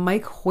name,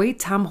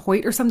 Tom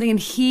Hoyt or something. And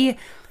he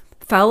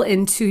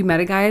met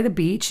a guy at the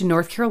beach in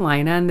North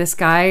Carolina, and this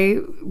guy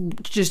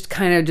just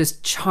kind of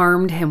just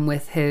charmed him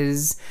with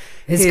his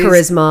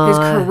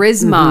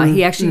charisma.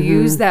 He actually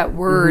used that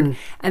word.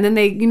 And then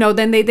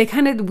they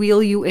kind of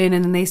wheel you in,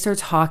 and then they start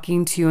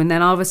talking to you, and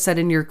then all of a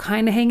sudden you're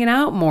kind of hanging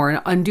out more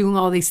and undoing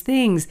all these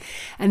things.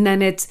 And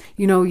then it's,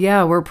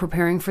 we're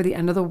preparing for the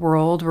end of the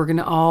world. We're going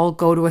to all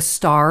go to a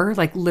star.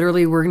 Like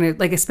literally we're going to,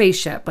 like a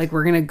spaceship, like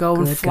we're going to go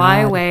and fly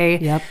away.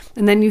 Yep.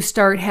 And then you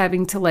start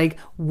having to like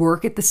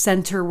work at the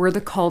center where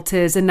the cult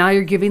is. And now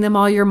you're giving them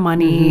all your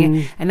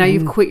money. And now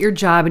you've quit your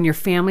job, and your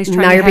family's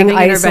trying now to you're have being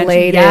an intervention.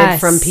 isolated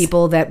from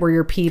people that were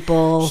your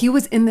people. He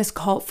was in this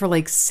cult for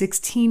like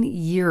 16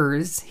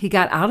 years. He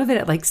got out of it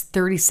at like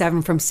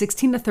 37. From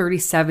 16 to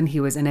 37, he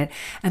was in it.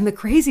 And the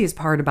craziest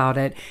part about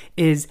it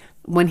is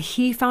when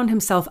he found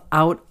himself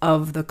out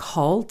of the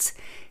cult,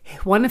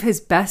 one of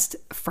his best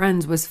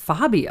friends was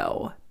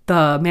Fabio,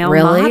 the male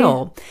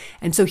model.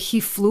 And so he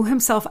flew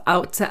himself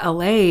out to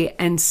LA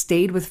and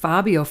stayed with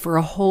Fabio for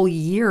a whole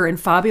year. And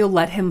Fabio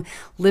let him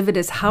live at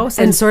his house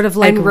and sort of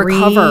like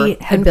recover,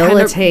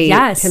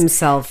 rehabilitate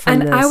himself from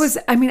this.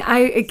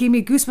 It gave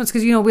me goosebumps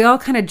because, we all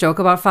kind of joke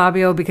about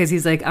Fabio because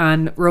he's like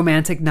on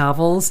romantic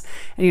novels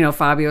and,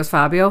 Fabio's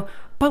Fabio.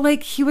 But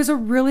like he was a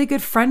really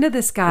good friend of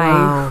this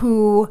guy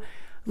who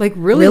like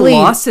really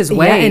lost his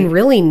way and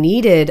really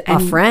needed a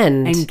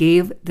friend and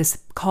gave this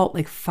cult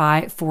like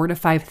 $4 to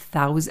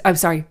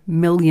 $5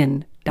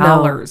 million.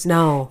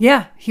 No.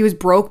 Yeah. He was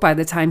broke by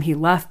the time he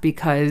left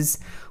because,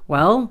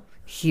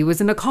 he was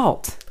in a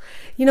cult.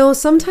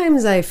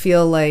 Sometimes I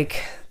feel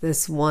like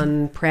this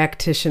one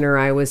practitioner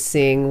I was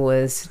seeing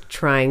was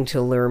trying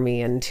to lure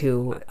me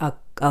into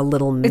a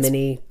little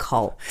mini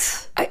cult.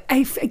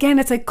 Again,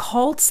 it's like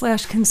cult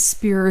 /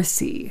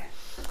 conspiracy.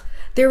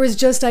 There was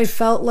just, I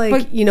felt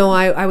like,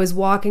 I was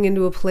walking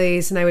into a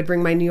place and I would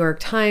bring my New York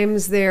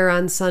Times there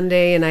on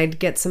Sunday, and I'd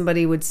get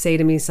somebody would say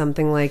to me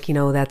something like,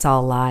 that's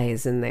all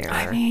lies in there.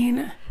 I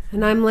mean...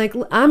 And I'm like,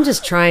 I'm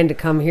just trying to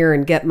come here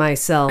and get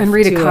myself and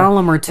read a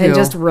column or two and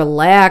just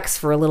relax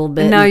for a little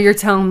bit. And now you're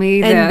telling me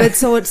that. But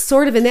so it's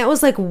sort of, and that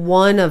was like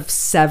one of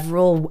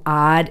several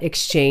odd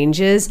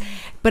exchanges.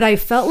 But I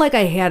felt like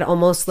I had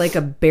almost like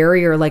a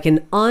barrier, like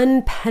an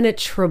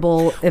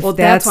unpenetrable, if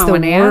that's the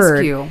word.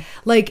 Ask you.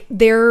 Like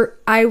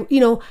I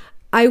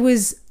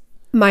was.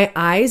 My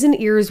eyes and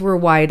ears were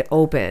wide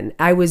open.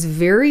 I was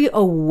very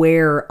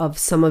aware of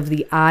some of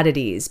the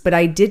oddities, but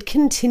I did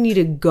continue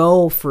to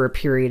go for a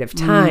period of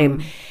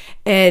time.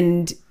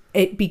 And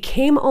it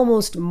became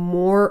almost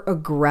more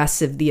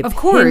aggressive. The opinions. Of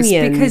course,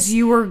 because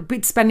you were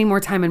spending more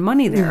time and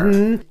money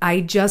there. I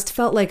just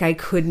felt like I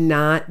could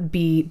not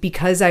be,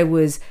 because I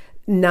was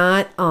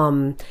not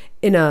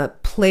in a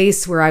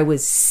place where I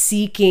was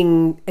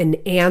seeking an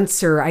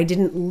answer. I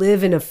didn't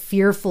live in a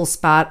fearful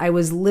spot. I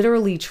was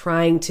literally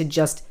trying to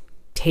just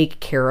take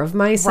care of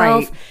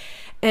myself. Right.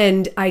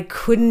 And I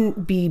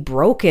couldn't be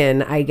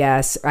broken, I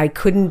guess. I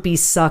couldn't be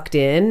sucked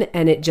in.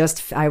 And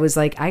I was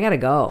like, I gotta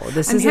go.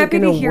 This isn't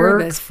going to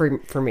work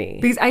for me.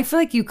 Because I feel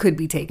like you could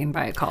be taken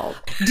by a cult.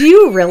 Do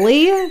you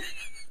really?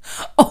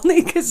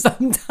 Only because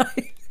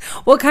sometimes...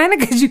 Well, kind of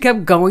because you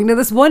kept going to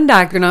this one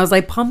doctor, and I was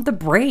like, pump the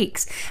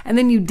brakes. And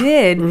then you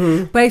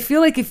did. But I feel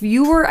like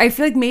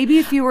maybe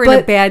if you were in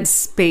a bad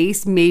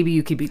space, maybe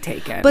you could be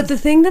taken. But the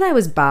thing that I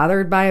was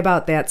bothered by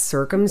about that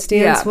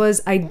circumstance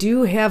was I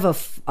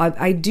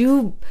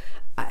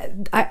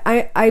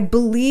I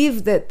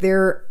believe that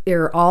there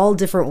are all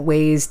different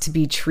ways to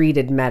be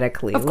treated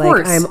medically. Of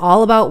course. I'm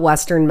all about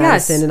Western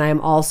medicine, Yes. and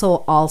I'm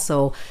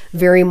also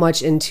very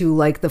much into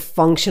like the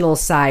functional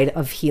side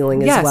of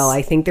healing as Yes. well.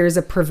 I think there's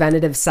a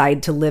preventative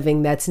side to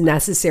living that's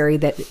necessary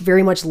that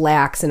very much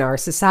lacks in our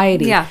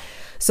society. Yeah.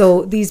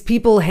 So these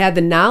people had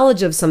the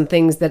knowledge of some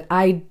things that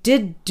I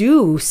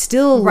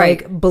still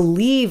Right. like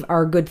believe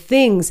are good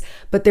things,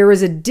 but there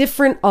was a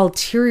different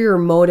ulterior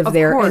motive Of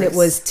there, and it course.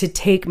 was to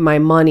take my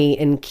money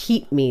and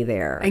keep me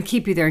there. And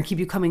keep you there and keep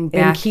you coming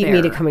back And keep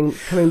me to coming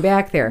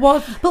back there.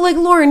 Well- but like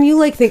Lauren, you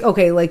like think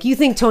okay, like you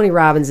think Tony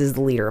Robbins is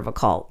the leader of a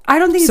cult. I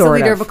don't think he's the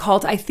Sort leader of a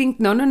cult. I think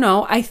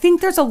no. I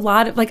think there's a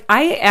lot of like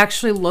I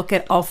actually look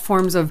at all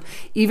forms of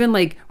even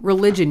like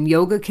religion.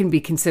 Yoga can be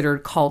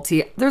considered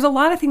culty. There's a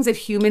lot of things that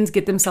humans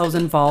get themselves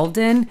involved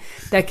in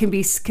that can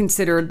be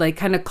considered like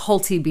kind of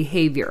culty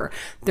behavior.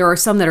 There are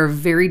some that are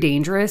very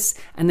dangerous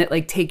and that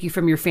like take you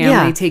from your family,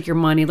 Yeah. take your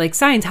money. Like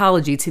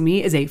Scientology to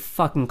me is a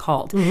fucking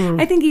cult.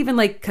 I think even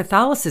like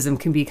Catholicism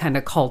can be kind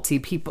of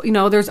culty. People,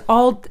 there's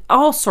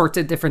all sorts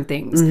of different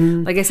things.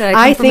 Like I said,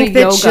 I come from think a that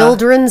yoga.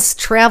 children's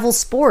travel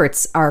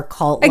sports are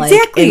cult-like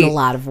Exactly. in a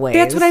lot of ways.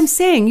 That's what I'm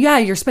saying. Yeah,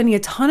 you're spending a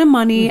ton of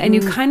money and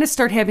Mm-hmm. you kind of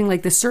start having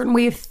like this certain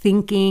way of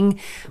thinking.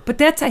 But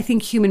that's, I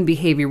think, human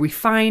behavior. We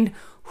find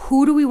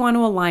who do we want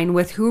to align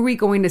with? Who are we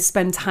going to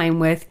spend time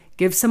with,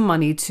 give some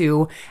money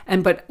to?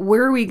 But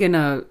where are we going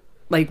to,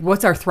 like,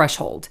 what's our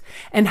threshold?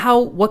 And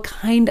what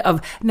kind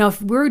of, now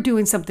if we're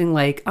doing something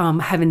like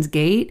Heaven's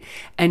Gate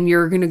and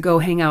you're going to go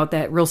hang out with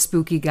that real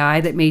spooky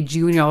guy that made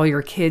you and all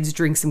your kids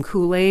drink some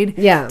Kool-Aid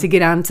Yeah. to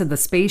get onto the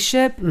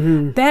spaceship,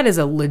 that is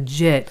a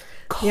legit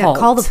cult. Yeah,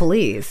 call the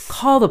police.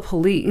 Call the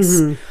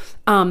police.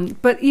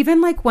 But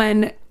even like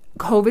when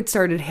COVID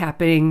started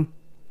happening,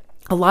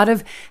 a lot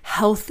of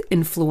health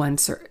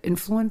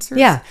influencers.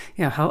 Yeah.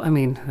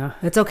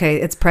 It's It's okay.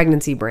 It's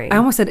pregnancy brain. I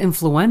almost said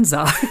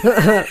influenza,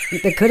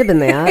 It could have been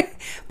that.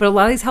 but a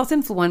lot of these health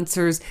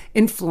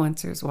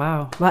influencers.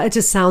 Wow. Well, it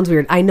just sounds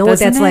weird. I know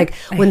Doesn't what that's it? like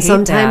I when hate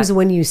sometimes that.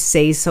 when you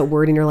say so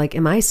word and you're like,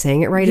 am I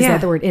saying it right? Is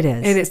that the word? It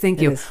is. It is. Thank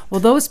It you. is. Well,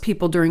 those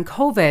people during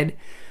COVID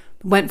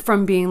went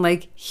from being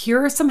like,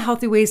 here are some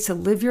healthy ways to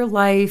live your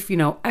life,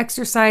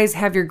 exercise,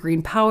 have your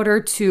green powder,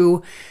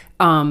 to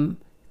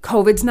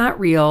COVID's not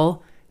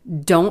real.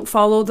 Don't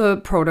follow the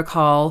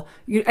protocol.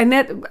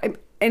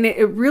 And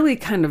it really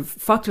kind of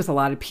fucked with a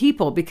lot of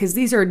people because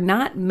these are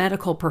not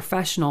medical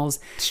professionals.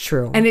 It's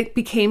true. And it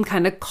became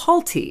kind of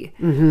culty.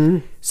 Mm-hmm.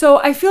 So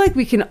I feel like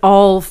we can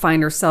all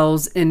find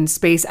ourselves in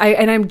space.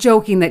 I'm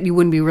joking that you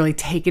wouldn't be really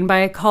taken by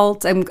a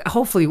cult.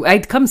 Hopefully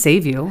I'd come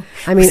save you.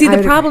 I mean, see,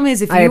 the problem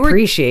is if I you were,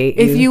 appreciate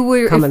if you you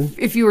were coming.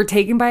 if you were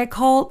taken by a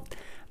cult,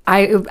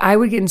 I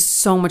would get in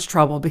so much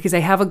trouble because I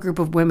have a group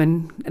of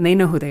women and they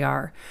know who they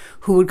are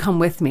who would come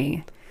with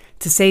me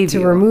to save you,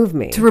 To remove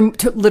me. to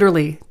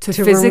literally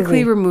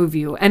physically remove remove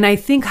you. And I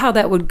think how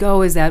that would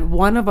go is that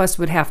one of us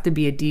would have to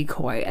be a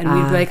decoy, and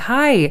we'd be like,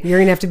 "Hi, You're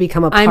going to have to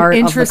become a part I'm of the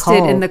interested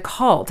cult. in the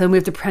cult," and we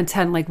have to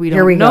pretend like we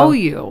Here we don't know go.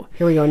 you.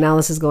 Here we go. Now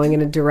this is going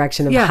in a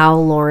direction of Yeah. how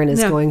Lauren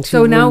is Yeah. going to.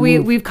 So now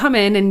remove- we've come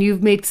in and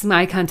you've made some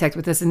eye contact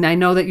with us, and I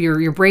know that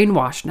you're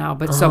brainwashed now.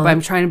 But so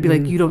I'm trying to be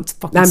like, you don't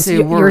fucking say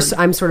a word.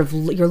 I'm sort of.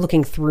 You're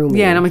looking through me.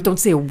 Yeah, and I'm like, don't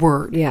say a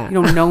word. Yeah. You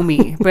don't know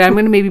me. But I'm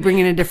going to maybe bring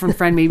in a different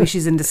friend. Maybe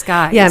she's in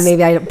disguise. Yeah,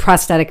 maybe I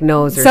prosthetic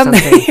nose or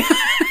Something. something.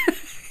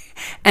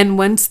 And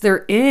once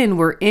they're in,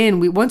 we're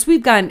in. Once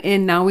we've gotten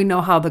in, now we know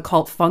how the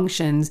cult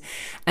functions.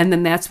 And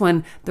then that's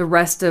when the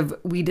rest of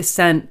We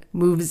Dissent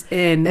moves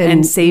in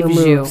and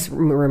saves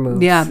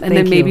Removes. Yeah. And Thank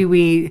then maybe you.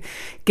 we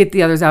get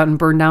the others out and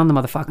burn down the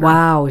motherfucker.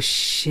 Wow,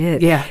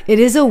 shit. Yeah. It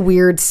is a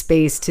weird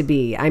space to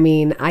be. I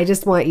mean, I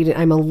just want you to.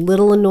 I'm a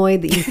little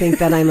annoyed that you think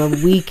that I'm a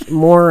weak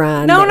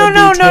moron. No. that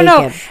would be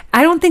taken.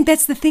 I don't think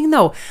that's the thing,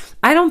 though.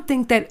 I don't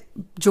think that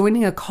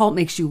joining a cult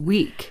makes you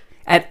weak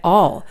at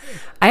all.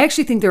 I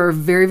actually think there are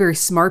very, very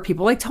smart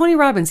people like Tony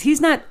Robbins.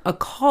 He's not a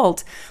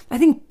cult. I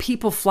think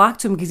people flock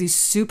to him because he's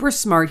super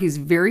smart. He's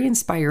very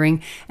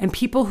inspiring. And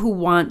people who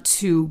want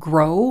to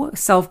grow,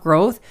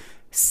 self-growth,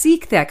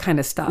 seek that kind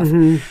of stuff.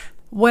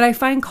 What I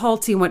find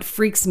culty and what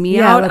freaks me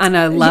out on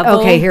a level.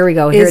 Okay, here we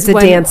go. Here is it's the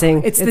when-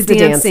 dancing. It's the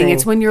dancing.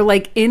 It's when you're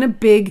like in a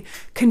big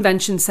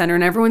convention center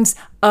and everyone's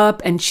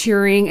up and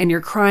cheering and you're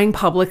crying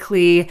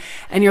publicly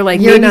and you're like,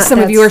 You're maybe not- some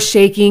of you that's- are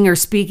shaking or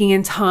speaking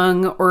in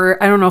tongue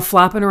or I don't know,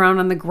 flopping around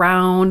on the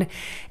ground.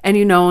 And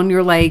and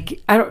you're like,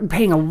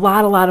 paying a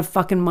lot of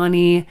fucking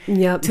money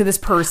Yep. to this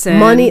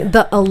person.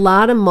 A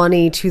lot of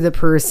money to the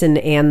person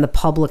and the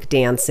public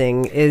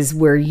dancing is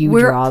where you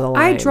draw the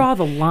line. I draw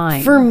the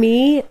line. For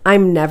me,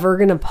 I'm never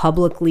going to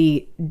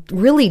publicly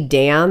really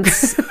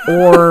dance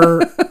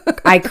or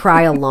I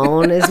cry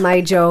alone is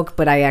my joke,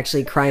 but I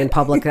actually cry in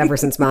public ever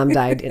since Mom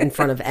died in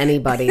front of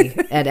anybody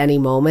at any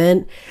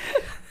moment.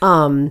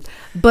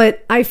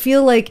 But I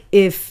feel like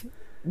if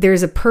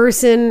there's a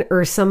person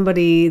or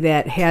somebody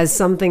that has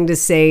something to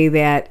say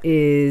that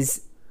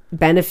is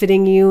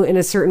benefiting you in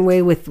a certain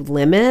way with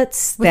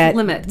limits,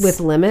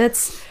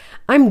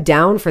 I'm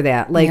down for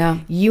that. Like Yeah.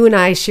 you and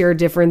I share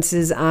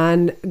differences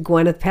on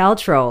Gwyneth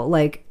Paltrow.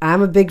 Like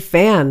I'm a big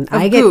fan.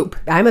 Goop.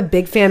 I'm a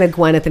big fan of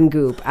Gwyneth and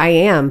Goop. I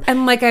am.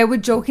 And like I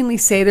would jokingly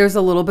say, there's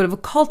a little bit of a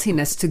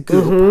cultiness to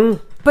Goop.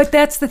 Mm-hmm. But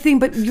that's the thing.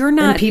 But you're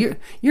not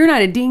you're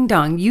not a ding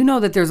dong. You know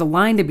that there's a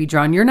line to be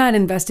drawn. You're not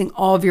investing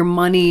all of your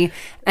money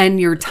and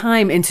your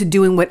time into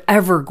doing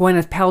whatever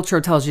Gwyneth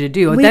Paltrow tells you to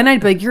do. Then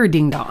I'd be like, you're a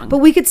ding dong. But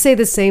we could say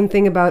the same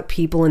thing about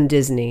people in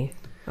Disney.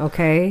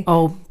 Okay.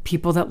 Oh,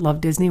 people that love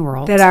Disney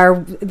World. That are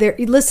there.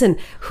 Listen,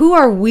 who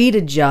are we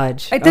to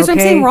judge? That's what I'm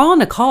saying. We're all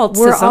in a cult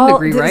to some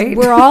degree, right?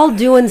 We're all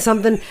doing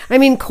something. I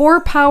mean, core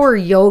power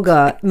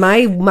yoga.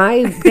 My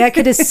that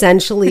could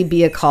essentially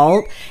be a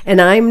cult,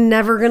 and I'm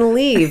never gonna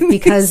leave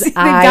because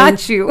I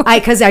got you.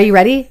 Because are you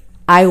ready?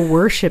 I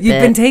worship it.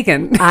 You've been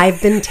taken. I've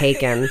been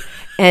taken.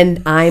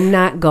 And I'm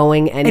not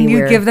going anywhere. And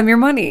you give them your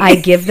money. I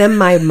give them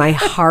my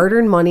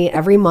hard-earned money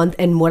every month,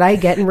 and what I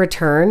get in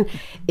return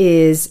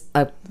is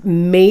a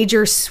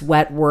major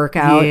sweat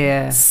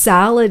workout,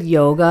 solid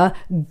yoga,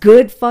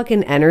 good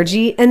fucking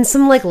energy, and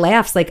some like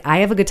laughs. Like I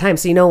have a good time.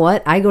 So you know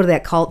what? I go to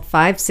that cult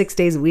 5-6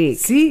 days a week.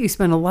 See, you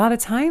spend a lot of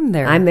time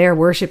there. I'm there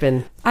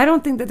worshiping. I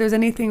don't think that there's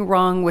anything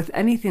wrong with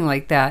anything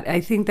like that. I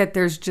think that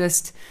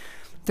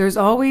there's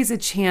always a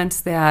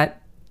chance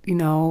that, you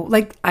know,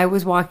 like I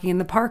was walking in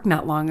the park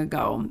not long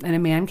ago and a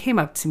man came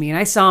up to me and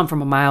I saw him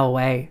from a mile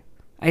away.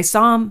 I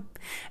saw him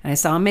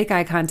make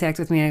eye contact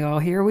with me. And I go,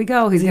 here we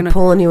go. He's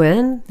pulling you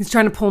in? He's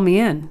trying to pull me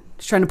in.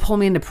 He's trying to pull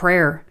me into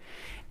prayer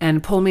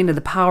and pull me into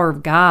the power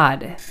of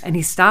God. And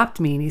he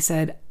stopped me and he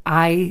said,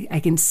 I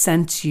can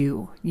sense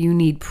you. You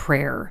need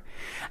prayer.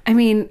 I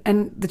mean,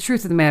 and the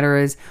truth of the matter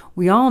is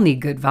we all need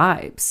good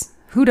vibes.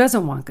 Who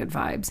doesn't want good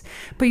vibes?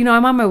 But, you know,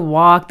 I'm on my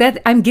walk.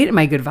 I'm getting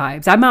my good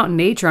vibes. I'm out in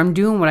nature. I'm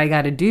doing what I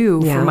got to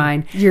do for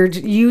mine.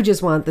 You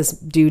just want this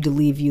dude to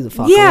leave you the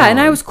fuck alone. And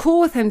I was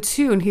cool with him,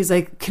 too. And he's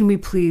like, can we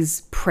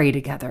please pray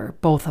together,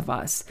 both of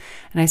us?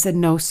 And I said,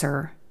 no,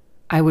 sir.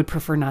 I would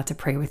prefer not to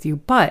pray with you,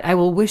 but I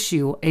will wish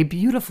you a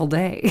beautiful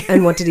day.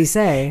 And what did he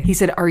say? He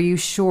said, are you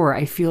sure?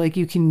 I feel like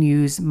you can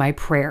use my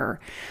prayer.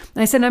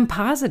 And I said, I'm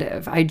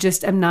positive. I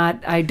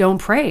don't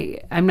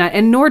pray. I'm not,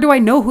 and nor do I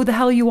know who the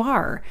hell you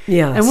are.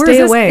 Yeah, and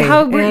stay away.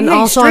 And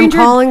also I'm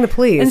calling the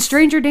police. And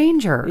stranger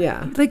danger.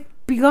 Yeah. Like,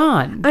 be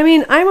gone. I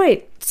mean, I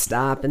might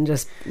stop and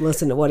just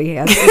listen to what he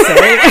has to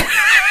say.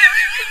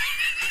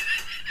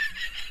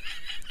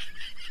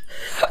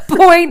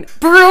 Point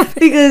proof.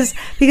 because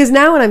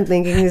now what I'm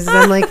thinking is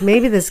I'm like,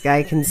 maybe this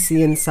guy can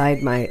see inside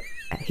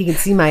he can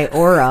see my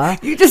aura.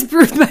 You just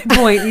proved my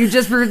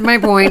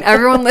point.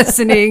 Everyone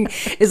listening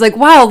is like,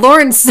 wow,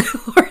 Lauren's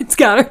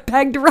got her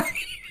pegged right.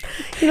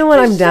 You know what?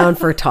 I'm down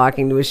for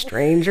talking to a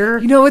stranger.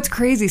 You know what's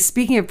crazy?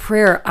 Speaking of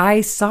prayer,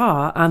 I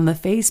saw on the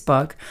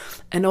Facebook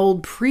an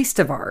old priest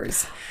of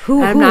ours.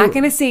 Who? I'm not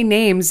going to say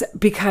names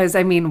because,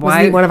 I mean, why?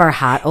 Was he one of our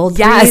hot old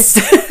priests?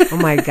 Yes. Oh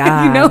my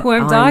God. You know who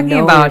I'm talking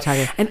about.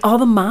 And all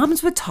the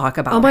moms would talk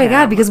about Oh my him.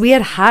 God, because we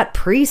had hot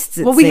priests.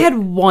 We had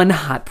one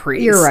hot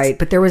priest. You're right.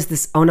 But there was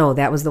this, oh no,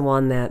 that was the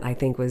one that I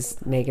think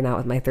was making out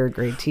with my third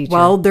grade teacher.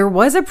 Well, there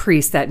was a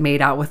priest that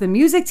made out with a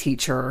music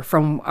teacher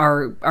from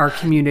our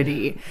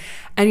community.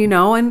 And you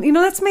know,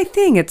 that's my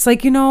thing. It's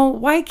like, you know,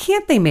 why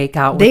can't they make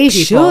out with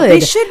people? They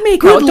should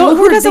make out.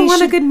 Who doesn't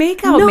want a good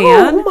make out,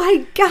 man? Oh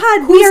my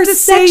God. We are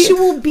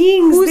sexual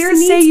beings. Who's to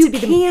say you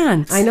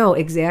can't? I know,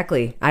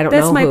 exactly. I don't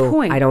know. That's my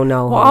point. I don't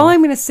know. Well, all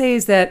I'm going to say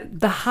is that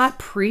the hot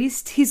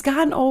priest, he's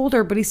gotten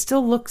older, but he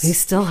still looks... He's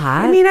still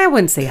hot? I mean, I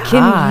wouldn't say hot.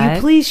 Can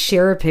you please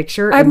share a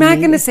picture? I'm not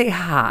going to say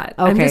hot.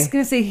 Okay. I'm just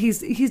going to say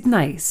he's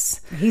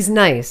nice. He's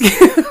nice.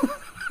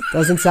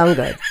 Doesn't sound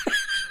good.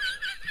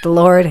 The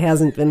Lord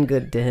hasn't been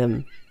good to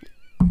him.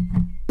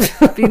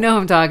 You know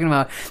what I'm talking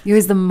about. You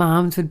as the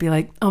moms would be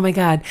like, oh my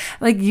God.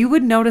 Like you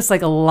would notice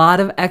like a lot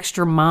of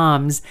extra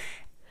moms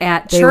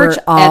at church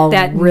at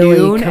that really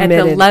noon at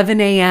the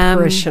 11 a.m.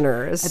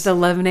 parishioners. At the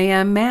 11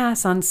 a.m.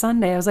 mass on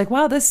Sunday. I was like,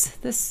 wow,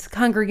 this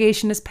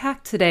congregation is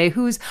packed today.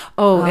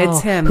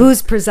 It's him.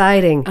 Who's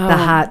presiding? The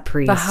hot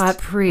priest. The hot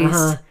priest.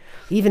 Uh-huh.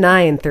 Even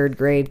I in third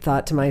grade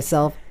thought to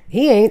myself,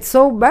 he ain't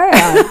so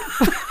bad.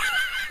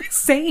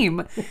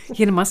 Same.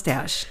 He had a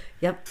mustache.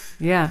 Yep.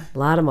 Yeah. A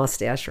lot of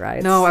mustache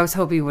rides. No, I was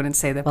hoping you wouldn't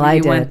say that, but well,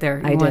 you did. went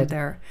there. I went did.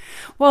 there.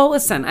 Well,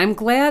 listen, I'm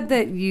glad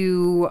that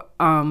you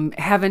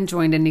haven't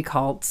joined any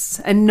cults.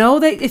 And know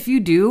that if you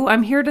do,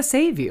 I'm here to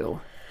save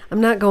you. I'm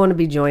not going to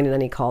be joining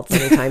any cults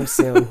anytime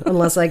soon,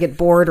 unless I get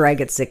bored or I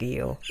get sick of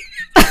you.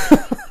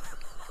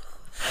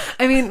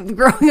 I mean,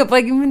 growing up,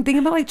 like, even thinking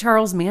about like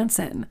Charles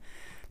Manson.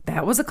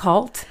 That was a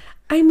cult.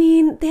 I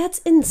mean, that's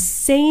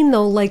insane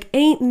though. Like,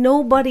 ain't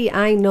nobody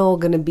I know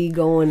gonna be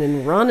going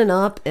and running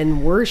up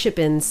and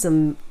worshiping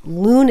some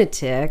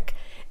lunatic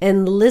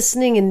and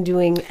listening and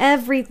doing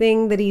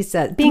everything that he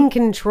said, being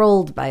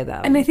controlled by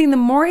them. And I think the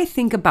more I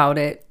think about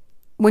it,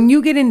 when you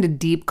get into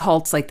deep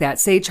cults like that,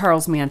 say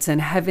Charles Manson,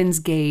 Heaven's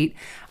Gate,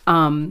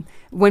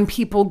 when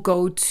people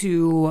go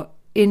to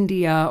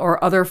India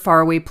or other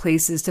faraway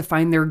places to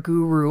find their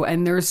guru.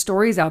 And there's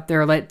stories out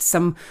there that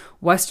some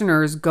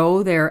Westerners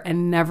go there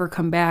and never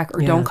come back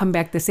or don't come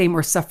back the same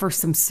or suffer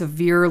some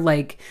severe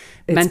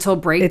mental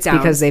breakdowns. It's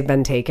because they've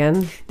been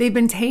taken. They've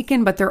been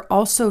taken, but they're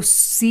also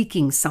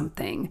seeking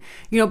something.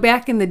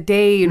 Back in the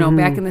day,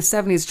 back in the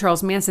 70s,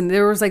 Charles Manson,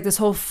 there was this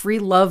whole free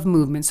love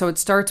movement. So it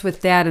starts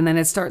with that, and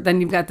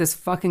then you've got this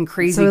fucking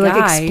crazy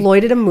guy. So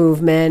exploited a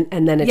movement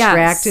and then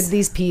attracted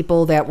these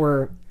people that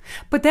were...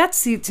 But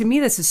to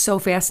me, this is so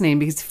fascinating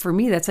because for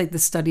me, that's the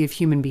study of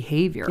human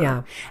behavior.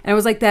 Yeah. And it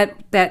was that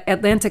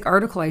Atlantic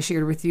article I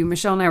shared with you.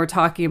 Michelle and I were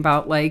talking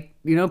about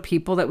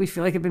people that we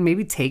feel have been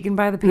maybe taken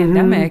by the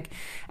pandemic.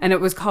 And it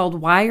was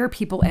called, Why Are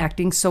People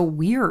Acting So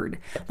Weird?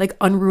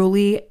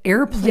 Unruly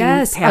airplane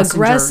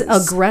passengers.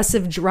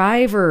 Aggressive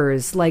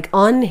drivers,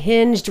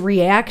 unhinged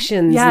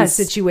reactions in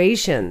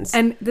situations.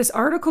 And this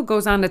article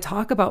goes on to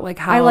talk about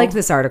how... I like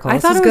this article. I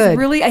thought it was good.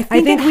 really... I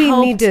think we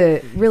need to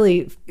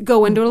really...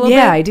 go into it a little bit.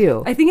 Yeah, I do.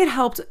 I think it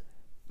helped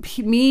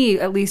me,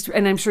 at least,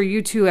 and I'm sure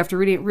you too, after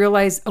reading it,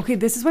 realize, okay,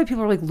 this is why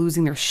people are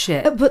losing their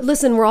shit. But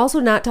listen, we're also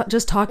not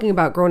just talking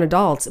about grown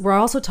adults. We're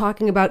also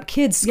talking about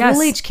kids.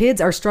 School-age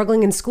kids are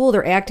struggling in school.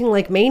 They're acting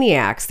like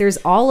maniacs. There's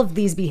all of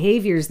these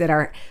behaviors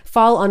that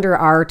fall under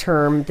our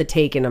term, the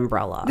Taken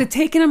umbrella. The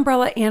Taken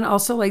umbrella, and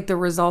also the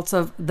results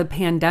of the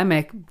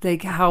pandemic,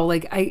 how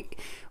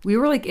we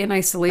were in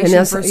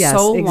isolation for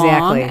so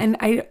long, and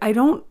I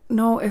don't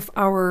know if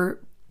our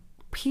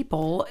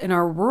people in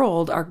our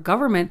world, our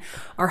government,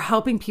 are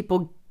helping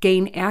people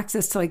gain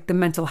access to the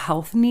mental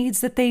health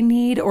needs that they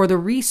need or the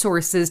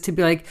resources to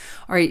be all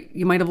right,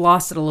 you might have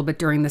lost it a little bit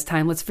during this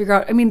time. Let's figure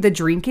out, the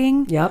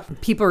drinking.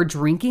 Yep. People are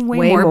drinking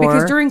way more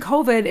because during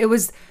COVID,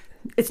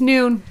 it's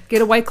noon, get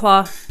a White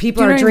Claw.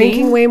 People are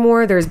drinking way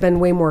more. There's been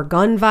way more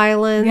gun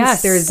violence.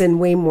 Yes. There's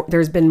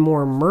been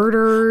more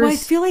murders. Well, I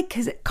feel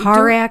because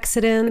car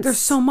accidents. There's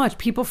so much.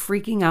 People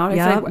freaking out.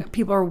 I feel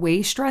people are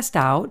way stressed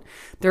out.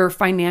 They're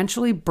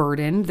financially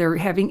burdened. They're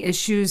having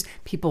issues.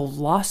 People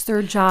lost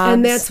their jobs.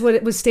 And that's what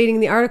it was stating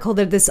in the article,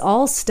 that this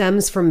all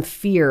stems from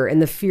fear and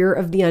the fear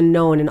of the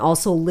unknown, and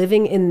also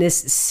living in this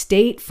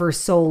state for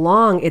so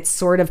long. It's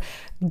sort of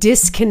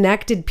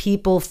disconnected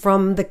people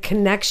from the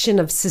connection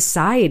of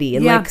society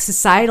and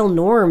societal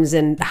norms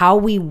and how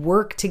we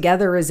work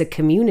together as a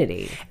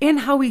community and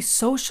how we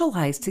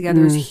socialize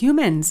together as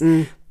humans.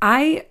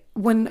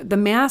 When the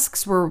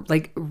masks were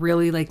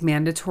really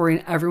mandatory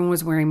and everyone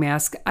was wearing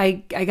masks,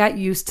 I got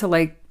used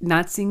to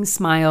not seeing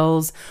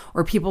smiles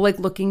or people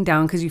looking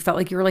down because you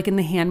felt you were in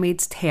The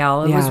Handmaid's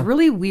Tale. It was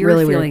really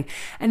weird feeling.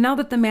 And now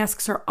that the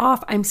masks are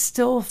off, I'm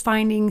still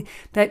finding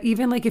that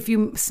even if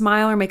you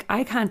smile or make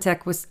eye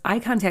contact with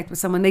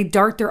someone, they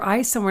dart their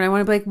eyes somewhere. And I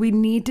want to be we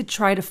need to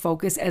try to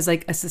focus as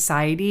a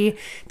society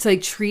to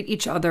treat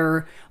each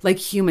other like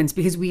humans,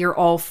 because we are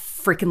all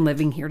freaking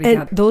living here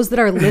together. And those that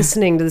are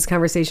listening to this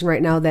conversation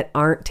right now that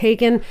aren't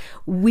taken,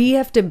 we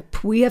have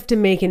to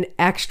make an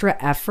extra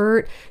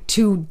effort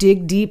to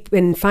dig deep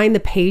and find the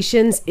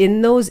patience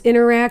in those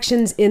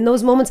interactions, in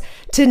those moments,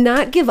 to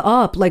not give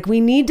up. We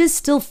need to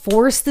still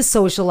force the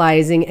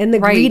socializing and the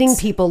greeting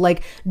people.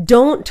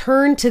 Don't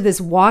turn to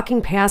this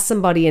walking past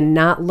somebody and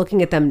not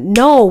looking at them.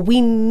 No, we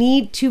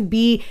need to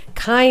be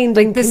kind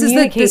and this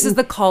is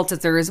the cult.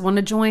 If there is one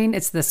to join,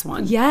 it's this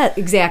one. Yeah,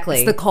 exactly.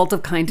 It's the cult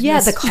of kindness.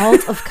 Yeah, the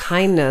cult of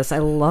kindness. I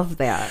love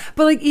that.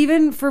 But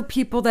even for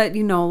people that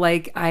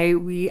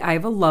I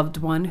have a loved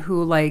one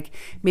who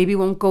maybe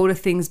won't go to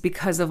things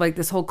because of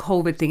this whole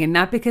COVID thing, and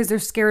not because they're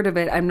scared of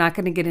it. I'm not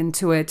going to get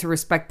into it to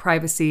respect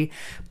privacy,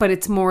 but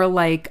it's more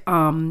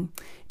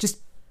just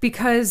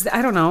because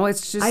I don't know.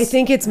 It's just, I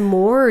think it's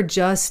more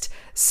just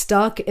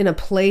stuck in a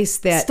place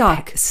that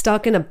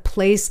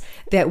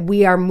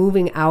we are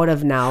moving out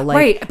of now.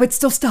 Right, but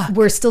still stuck.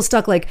 We're still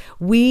stuck.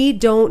 We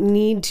don't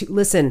need to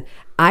listen.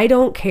 I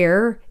don't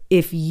care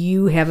if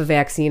you have a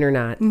vaccine or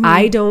not.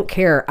 I don't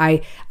care.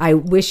 I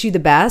wish you the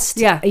best.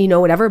 Yeah.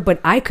 Whatever.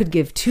 But I could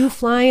give two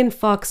flying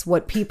fucks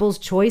what people's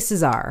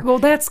choices are. Well,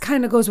 that's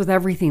kind of goes with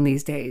everything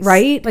these days.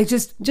 Right?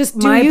 Just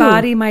my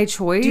body, my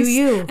choice. Do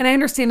you? And I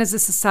understand as a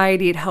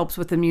society it helps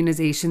with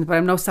immunizations, but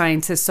I'm no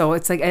scientist. So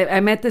it's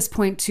I'm at this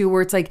point too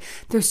where it's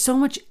there's so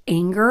much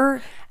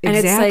anger. And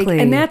exactly.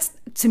 and that's,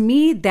 to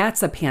me,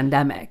 that's a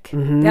pandemic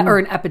or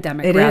an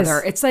epidemic,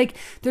 rather. It's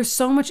there's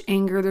so much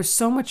anger, there's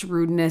so much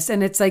rudeness,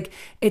 and it's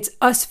it's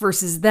us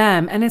versus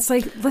them. And it's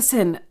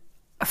listen,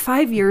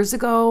 5 years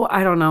ago,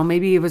 I don't know,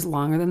 maybe it was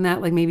longer than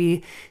that,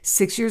 maybe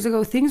 6 years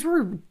ago, things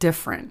were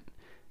different.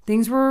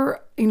 Things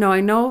were,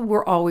 I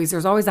know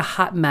there's always a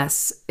hot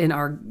mess in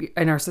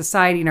our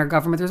society, in our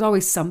government. There's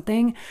always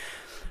something.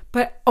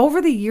 But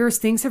over the years,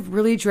 things have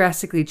really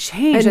drastically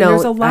changed. And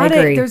there's a lot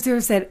of,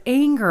 there's that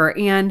anger.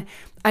 And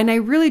I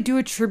really do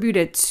attribute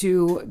it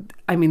to,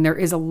 there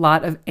is a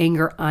lot of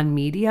anger on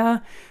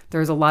media.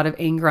 There's a lot of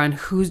anger on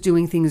who's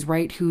doing things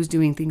right, who's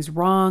doing things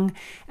wrong,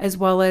 as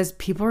well as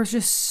people are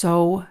just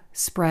so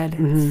spread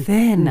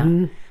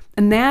thin.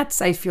 And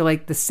that's, I feel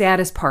the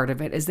saddest part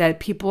of it is that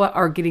people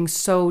are getting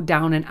so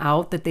down and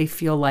out that they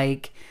feel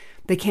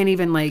they can't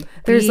even like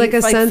there's like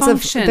a sense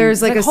function. of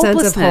there's like a sense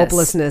of hopelessness.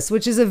 hopelessness,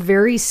 which is a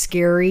very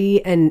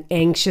scary and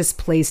anxious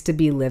place to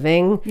be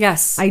living.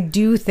 Yes. I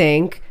do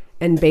think,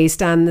 and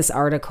based on this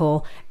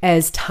article,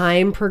 as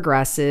time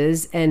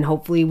progresses and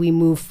hopefully we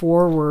move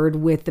forward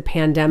with the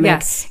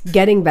pandemic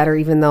getting better,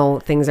 even though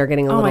things are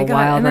getting a little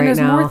wild and then right there's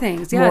now. More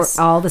things, yes.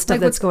 All the stuff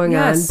like that's going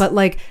on. But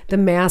like the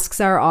masks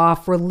are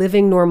off. We're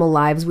living normal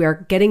lives. We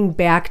are getting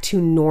back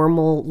to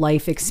normal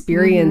life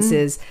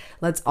experiences.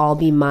 Let's all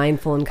be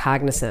mindful and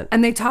cognizant.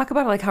 And they talk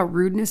about like how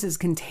rudeness is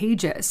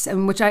contagious,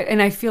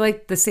 and I feel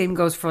like the same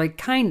goes for like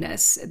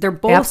kindness. They're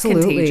both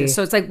contagious.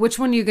 So it's like, which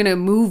one are you going to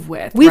move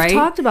with? We've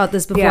talked about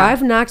this before. Yeah.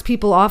 I've knocked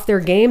people off their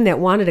game that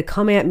wanted to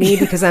come at me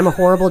because I'm a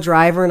horrible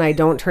driver and I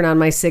don't turn on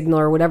my signal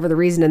or whatever the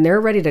reason, and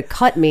they're ready to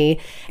cut me.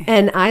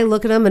 And I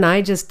look at them and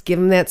I just give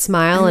them that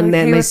smile and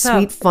then my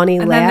sweet, funny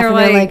laugh. And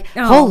they're like,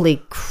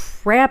 holy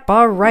crap,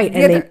 all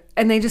right.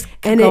 And they just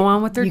go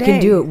on with their day. You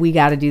can do it. We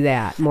got to do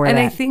that more. And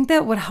I think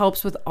that what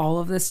helps with all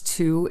of this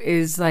too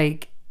is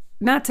like,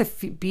 not to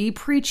be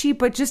preachy,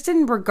 but just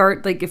in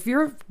regard, like if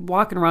you're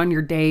walking around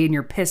your day and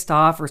you're pissed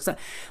off or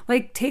something,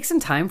 like take some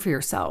time for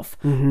yourself,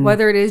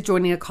 whether it is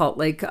joining a cult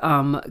like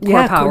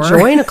Core Power.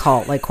 Join a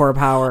cult like Core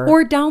Power.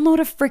 Or download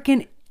a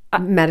freaking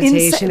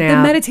meditation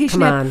app. The meditation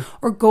Come app. on.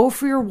 Or go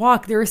for your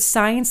walk. There is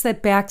science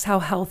that backs how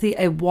healthy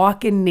a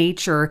walk in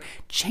nature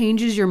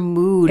changes your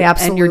mood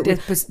and your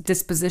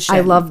disposition. I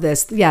love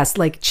this. Yes,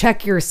 like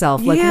check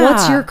yourself. Like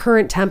what's your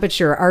current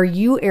temperature? Are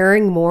you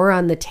erring more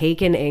on the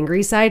taken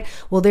angry side?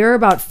 Well, there are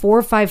about 4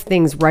 or 5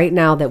 things right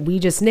now that we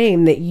just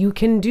named that you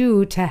can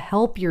do to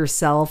help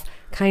yourself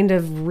kind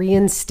of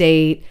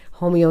reinstate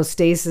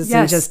homeostasis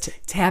and just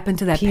tap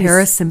into that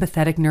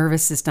parasympathetic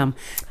nervous system.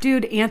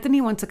 Dude, Anthony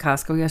went to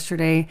Costco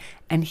yesterday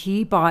and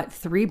he bought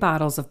 3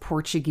 bottles of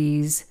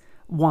Portuguese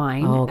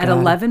wine at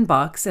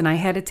 $11, and I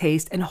had a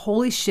taste, and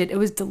holy shit, it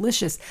was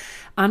delicious.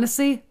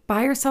 Honestly,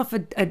 buy yourself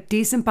a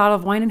decent bottle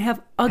of wine and have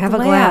a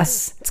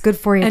glass. It's good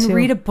for you and too.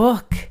 Read a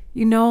book.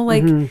 You know,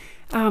 like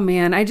oh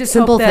man, I just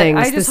simple hope that,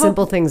 things. The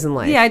simple things in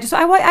life. Yeah,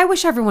 I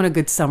wish everyone a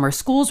good summer.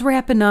 School's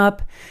wrapping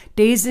up.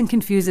 Dazed and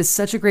Confused is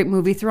such a great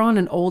movie. Throw on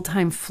an old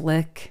time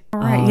flick. All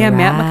right, Matt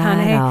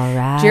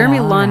McConaughey, Jeremy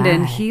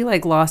London. He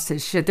like lost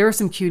his shit. There were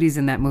some cuties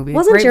in that movie.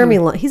 Wasn't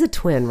Jeremy? He's a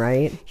twin,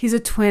 right? He's a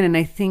twin, and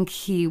I think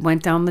he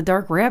went down the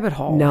dark rabbit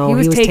hole. No, he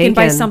was taken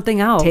by something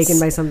else. Taken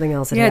by something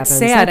else. It's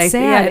sad. It's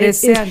sad. It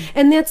is sad.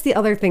 And that's the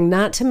other thing.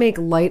 Not to make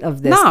light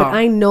of this, but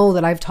I know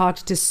that I've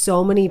talked to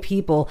so many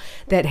people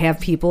that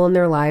have people in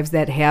their lives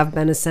that have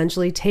been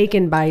essentially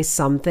taken by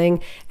something,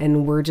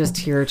 and we're just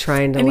here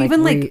trying to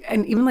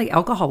even like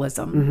alcoholism.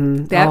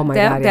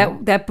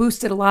 That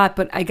boosted a lot.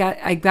 But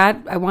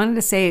I wanted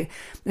to say,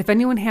 if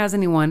anyone has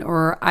anyone,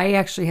 or I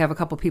actually have a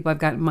couple people I've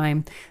got in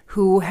mind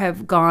who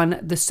have gone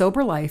the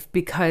sober life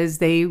because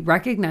they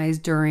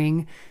recognized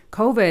during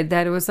COVID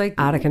that it was like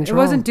out of control.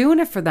 It wasn't doing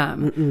it for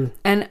them.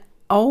 And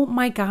oh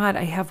my God,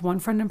 I have one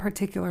friend in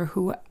particular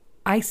who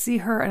I see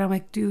her and I'm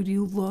like, dude,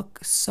 you look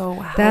so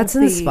healthy. That's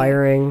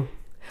inspiring.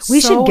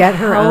 We should get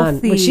her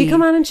on. Would she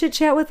come on and chit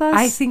chat with us?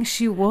 I think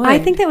she would. I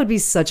think that would be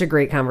such a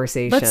great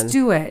conversation. Let's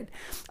do it.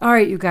 All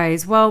right, you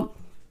guys. Well,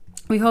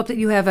 we hope that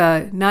you have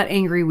a not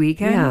angry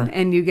weekend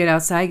and you get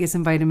outside, get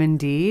some vitamin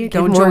D.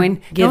 Don't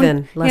join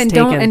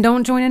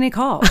any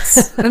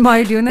cults. And while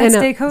you're doing that,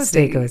 stay cozy.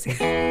 Stay cozy.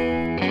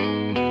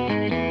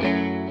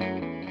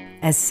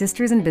 As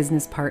sisters and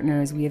business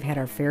partners, we have had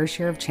our fair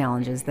share of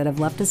challenges that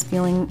have left us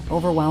feeling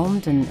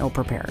overwhelmed and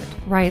ill-prepared.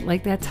 Right,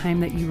 like that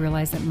time that you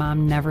realized that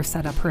mom never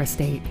set up her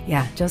estate.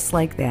 Yeah, just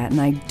like that. And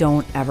I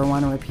don't ever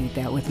want to repeat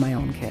that with my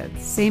own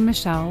kids. Same,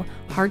 Michelle.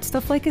 Hard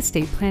stuff like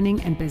estate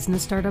planning and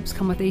business startups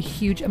come with a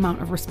huge amount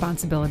of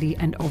responsibility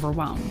and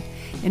overwhelm.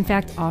 In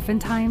fact,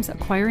 oftentimes,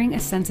 acquiring a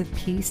sense of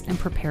peace and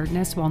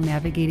preparedness while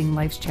navigating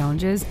life's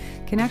challenges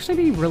can actually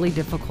be really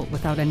difficult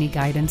without any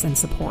guidance and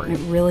support.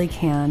 It really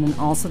can, and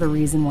also the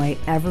reason why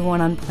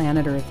everyone on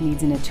planet Earth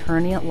needs an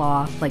attorney at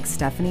law like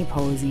Stephanie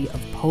Posey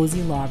of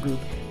Posey Law Group,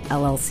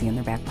 LLC in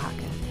their back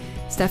pocket.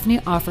 Stephanie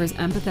offers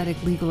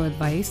empathetic legal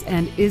advice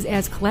and is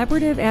as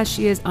collaborative as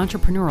she is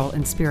entrepreneurial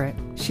in spirit.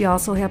 She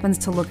also happens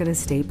to look at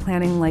estate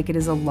planning like it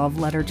is a love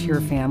letter to your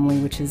family,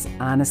 which is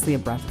honestly a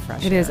breath of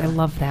fresh air. It is. I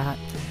love that.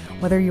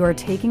 Whether you are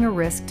taking a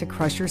risk to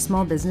crush your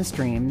small business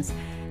dreams,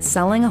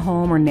 selling a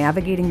home, or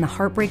navigating the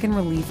heartbreak and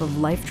relief of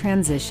life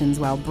transitions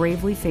while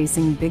bravely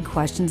facing big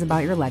questions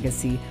about your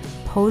legacy,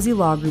 Posey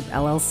Law Group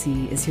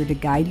LLC is here to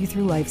guide you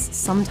through life's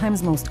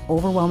sometimes most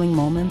overwhelming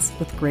moments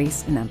with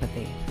grace and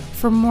empathy.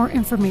 For more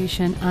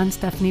information on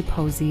Stephanie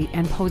Posey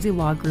and Posey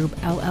Law Group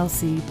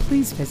LLC,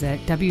 please visit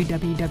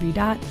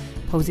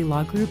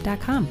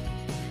www.poseylawgroup.com.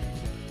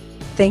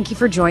 Thank you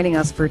for joining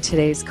us for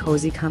today's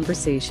cozy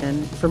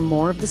conversation. For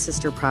more of The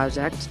Sister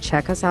Project,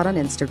 check us out on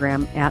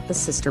Instagram at The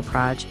Sister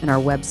Proj and our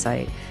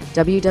website,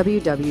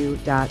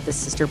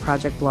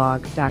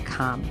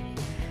 www.thesisterprojectblog.com.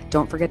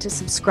 Don't forget to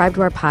subscribe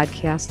to our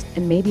podcast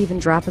and maybe even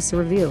drop us a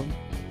review.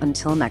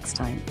 Until next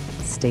time,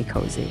 stay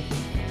cozy.